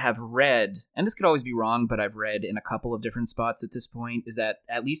what I have read, and this could always be wrong, but I've read in a couple of different spots at this point, is that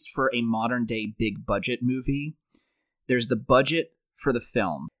at least for a modern day big budget movie, there's the budget for the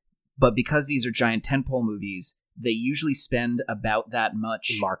film, but because these are giant tentpole movies, they usually spend about that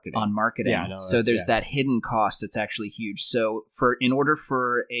much on marketing. Yeah, no, so there's that hidden cost that's actually huge. So in order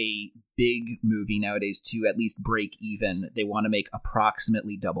for a big movie nowadays to at least break even, they want to make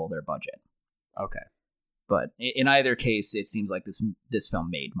approximately double their budget. Okay. But in either case, it seems like this film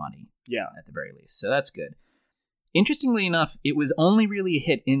made money. Yeah. At the very least. So that's good. Interestingly enough, it was only really a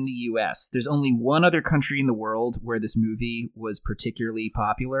hit in the US. There's only one other country in the world where this movie was particularly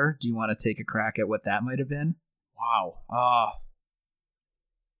popular. Do you want to take a crack at what that might have been? Wow.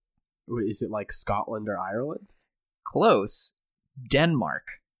 Is it like Scotland or Ireland? Close. Denmark.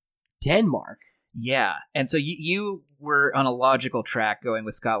 Denmark? Yeah. And so you were on a logical track going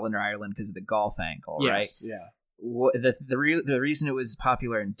with Scotland or Ireland because of the golf angle, right? Yes, yeah. The reason it was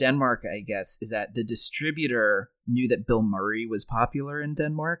popular in Denmark, I guess, is that the distributor knew that Bill Murray was popular in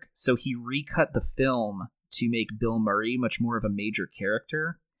Denmark, so he recut the film to make Bill Murray much more of a major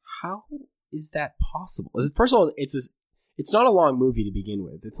character. How is that possible? First of all, it's not a long movie to begin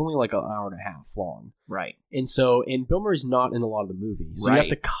with. It's only like an hour and a half long. Right. And Bill Murray's not in a lot of the movie, so right. You have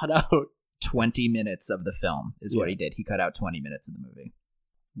to cut out 20 minutes of the film is what he did. He cut out 20 minutes of the movie.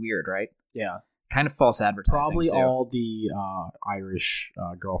 Weird, right? Yeah. Kind of false advertising. Probably too. all the Irish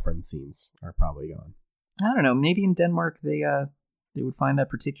girlfriend scenes are probably gone. I don't know. Maybe in Denmark they would find that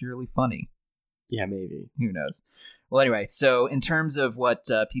particularly funny. Yeah, maybe. Who knows? Well, anyway, so in terms of what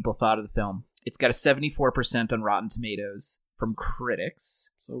people thought of the film, it's got a 74% on Rotten Tomatoes from critics.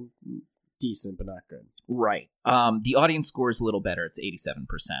 So decent, but not good. Right. The audience score is a little better. It's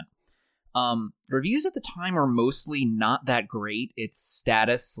 87%. Reviews at the time are mostly not that great. Its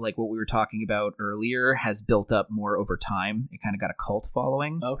status, like what we were talking about earlier, has built up more over time. It kind of got a cult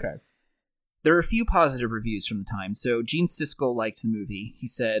following. Okay. There are a few positive reviews from the time. So Gene Siskel liked the movie. He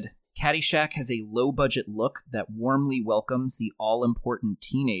said, Caddyshack has a low-budget look that warmly welcomes the all-important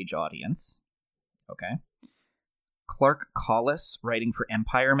teenage audience. Okay. Clark Collis, writing for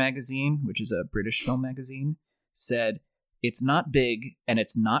Empire magazine, which is a British film magazine, said, it's not big and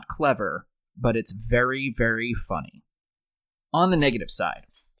it's not clever, but it's very, very funny. On the negative side,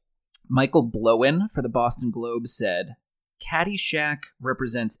 Michael Blowen for the Boston Globe said, Caddyshack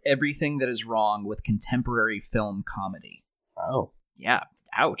represents everything that is wrong with contemporary film comedy. Oh. Yeah,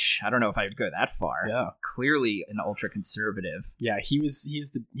 ouch. I don't know if I'd go that far. Yeah. Clearly an ultra-conservative. Yeah, he's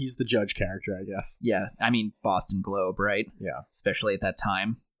the judge character, I guess. Yeah, I mean, Boston Globe, right? Yeah. Especially at that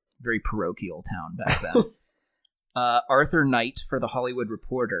time. Very parochial town back then. Arthur Knight for The Hollywood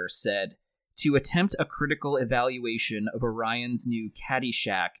Reporter said, to attempt a critical evaluation of Orion's new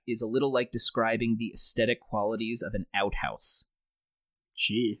Caddyshack is a little like describing the aesthetic qualities of an outhouse.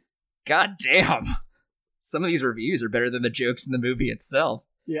 Gee. God damn. Some of these reviews are better than the jokes in the movie itself.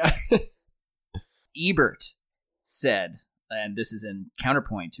 Yeah. Ebert said, and this is in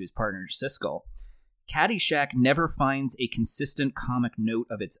counterpoint to his partner Siskel, Caddyshack never finds a consistent comic note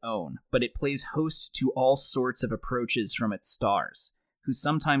of its own, but it plays host to all sorts of approaches from its stars, who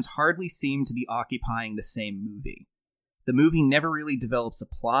sometimes hardly seem to be occupying the same movie. The movie never really develops a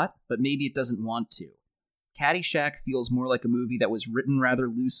plot, but maybe it doesn't want to. Caddyshack feels more like a movie that was written rather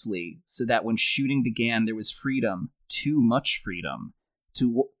loosely, so that when shooting began there was freedom, too much freedom,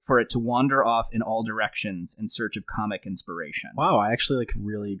 for it to wander off in all directions in search of comic inspiration. Wow, I actually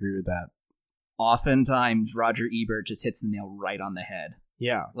really agree with that. Oftentimes, Roger Ebert just hits the nail right on the head.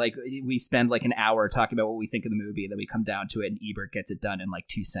 Yeah. Like, we spend like an hour talking about what we think of the movie, then we come down to it, and Ebert gets it done in like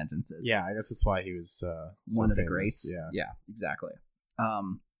 2 sentences. Yeah, I guess that's why he was one of the greats. Yeah, exactly.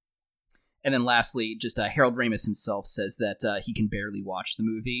 And then lastly, just Harold Ramis himself says that he can barely watch the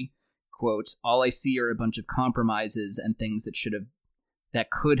movie. Quote, all I see are a bunch of compromises and things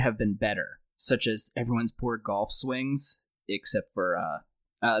that could have been better, such as everyone's poor golf swings, except for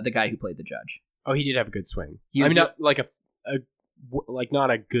the guy who played the judge. Oh, he did have a good swing. Not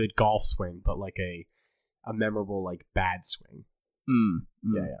a good golf swing, but like a memorable like bad swing.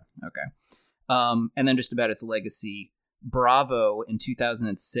 Yeah. Okay. And then just about its legacy, Bravo in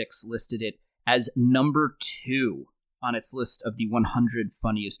 2006 listed it as number 2 on its list of the 100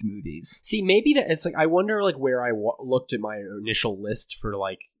 funniest movies. See, maybe that it's like I wonder like where I looked at my initial list for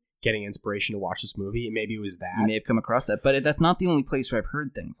like getting inspiration to watch this movie. Maybe it was that. You may have come across that, but that's not the only place where I've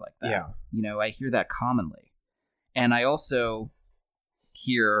heard things like that. Yeah. You know, I hear that commonly. And I also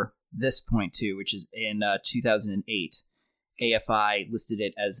hear this point too, which is in 2008, AFI listed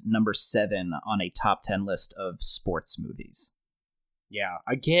it as number 7 on a top 10 list of sports movies. Yeah.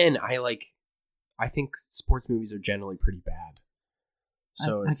 Again, I think sports movies are generally pretty bad.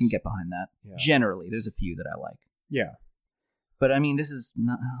 So I can get behind that. Yeah. Generally, there's a few that I like. Yeah. But I mean, this is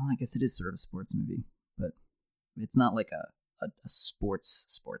not, I guess it is sort of a sports movie, but it's not like a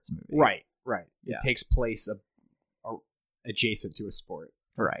sports movie. Right. Yeah. It takes place adjacent to a sport.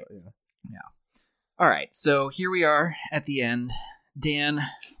 Right. Yeah. All right. So here we are at the end. Dan,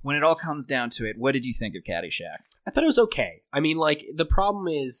 when it all comes down to it, what did you think of Caddyshack? I thought it was okay. I mean, like, the problem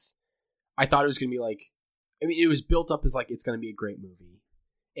is I thought it was going to be like, I mean, it was built up as like, it's going to be a great movie.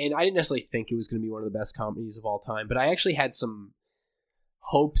 And I didn't necessarily think it was going to be one of the best comedies of all time, but I actually had some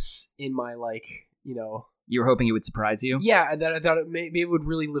hopes in my, like, you know... You were hoping it would surprise you? Yeah, that I thought maybe it would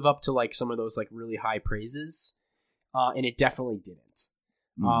really live up to, like, some of those, like, really high praises. And it definitely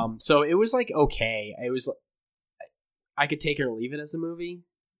didn't. So it was, like, okay. It was... I could take it or leave it as a movie.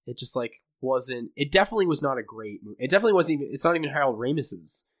 It just, like, wasn't... It definitely was not a great movie. It definitely wasn't even... It's not even Harold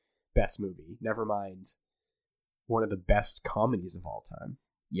Ramis's best movie. Never mind one of the best comedies of all time.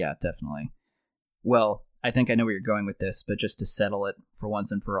 Yeah, definitely. Well, I think I know where you're going with this, but just to settle it for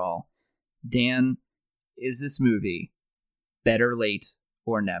once and for all. Dan, is this movie better late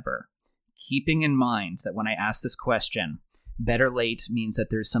or never? Keeping in mind that when I ask this question, better late means that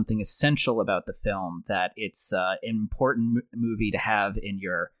there's something essential about the film, that it's an important movie to have in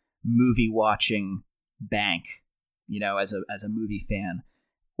your movie-watching bank, you know, as a movie fan.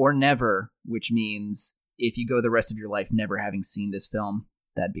 Or never, which means if you go the rest of your life never having seen this film,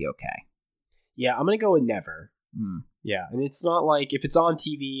 that'd be okay. Yeah, I'm going to go with never. Yeah, and it's not like if it's on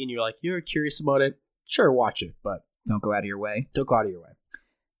TV and you're like, you're curious about it, sure, watch it, but... Don't go out of your way. Don't go out of your way.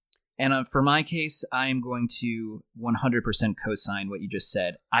 And for my case, I am going to 100% co-sign what you just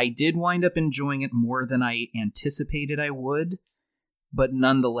said. I did wind up enjoying it more than I anticipated I would, but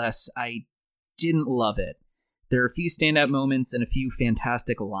nonetheless, I didn't love it. There are a few standout moments and a few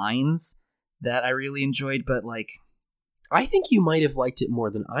fantastic lines that I really enjoyed, but like... I think you might have liked it more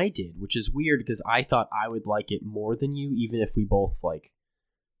than I did, which is weird because I thought I would like it more than you, even if we both, like,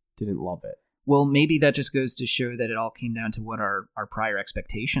 didn't love it. Well, maybe that just goes to show that it all came down to what our prior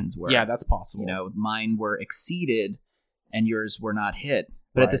expectations were. Yeah, that's possible. You know, mine were exceeded and yours were not hit.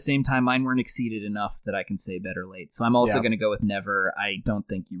 But at the same time, mine weren't exceeded enough that I can say better late. So I'm also going to go with never. I don't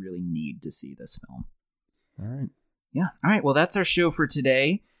think you really need to see this film. All right. Yeah. All right. Well, that's our show for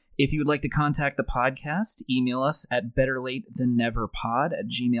today. If you would like to contact the podcast, email us at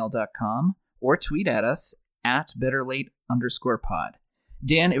betterlatethanneverpod@gmail.com or tweet at us at betterlate_pod.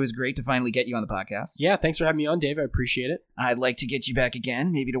 Dan, it was great to finally get you on the podcast. Yeah, thanks for having me on, Dave. I appreciate it. I'd like to get you back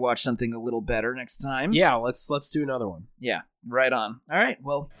again, maybe to watch something a little better next time. Yeah, let's do another one. Yeah, right on. All right,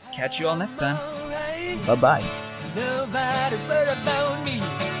 well, catch you all next time. Bye-bye. Nobody but about me.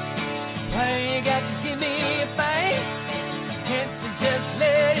 Why you got to give me a fight? Can't you just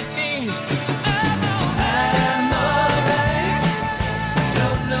let it be?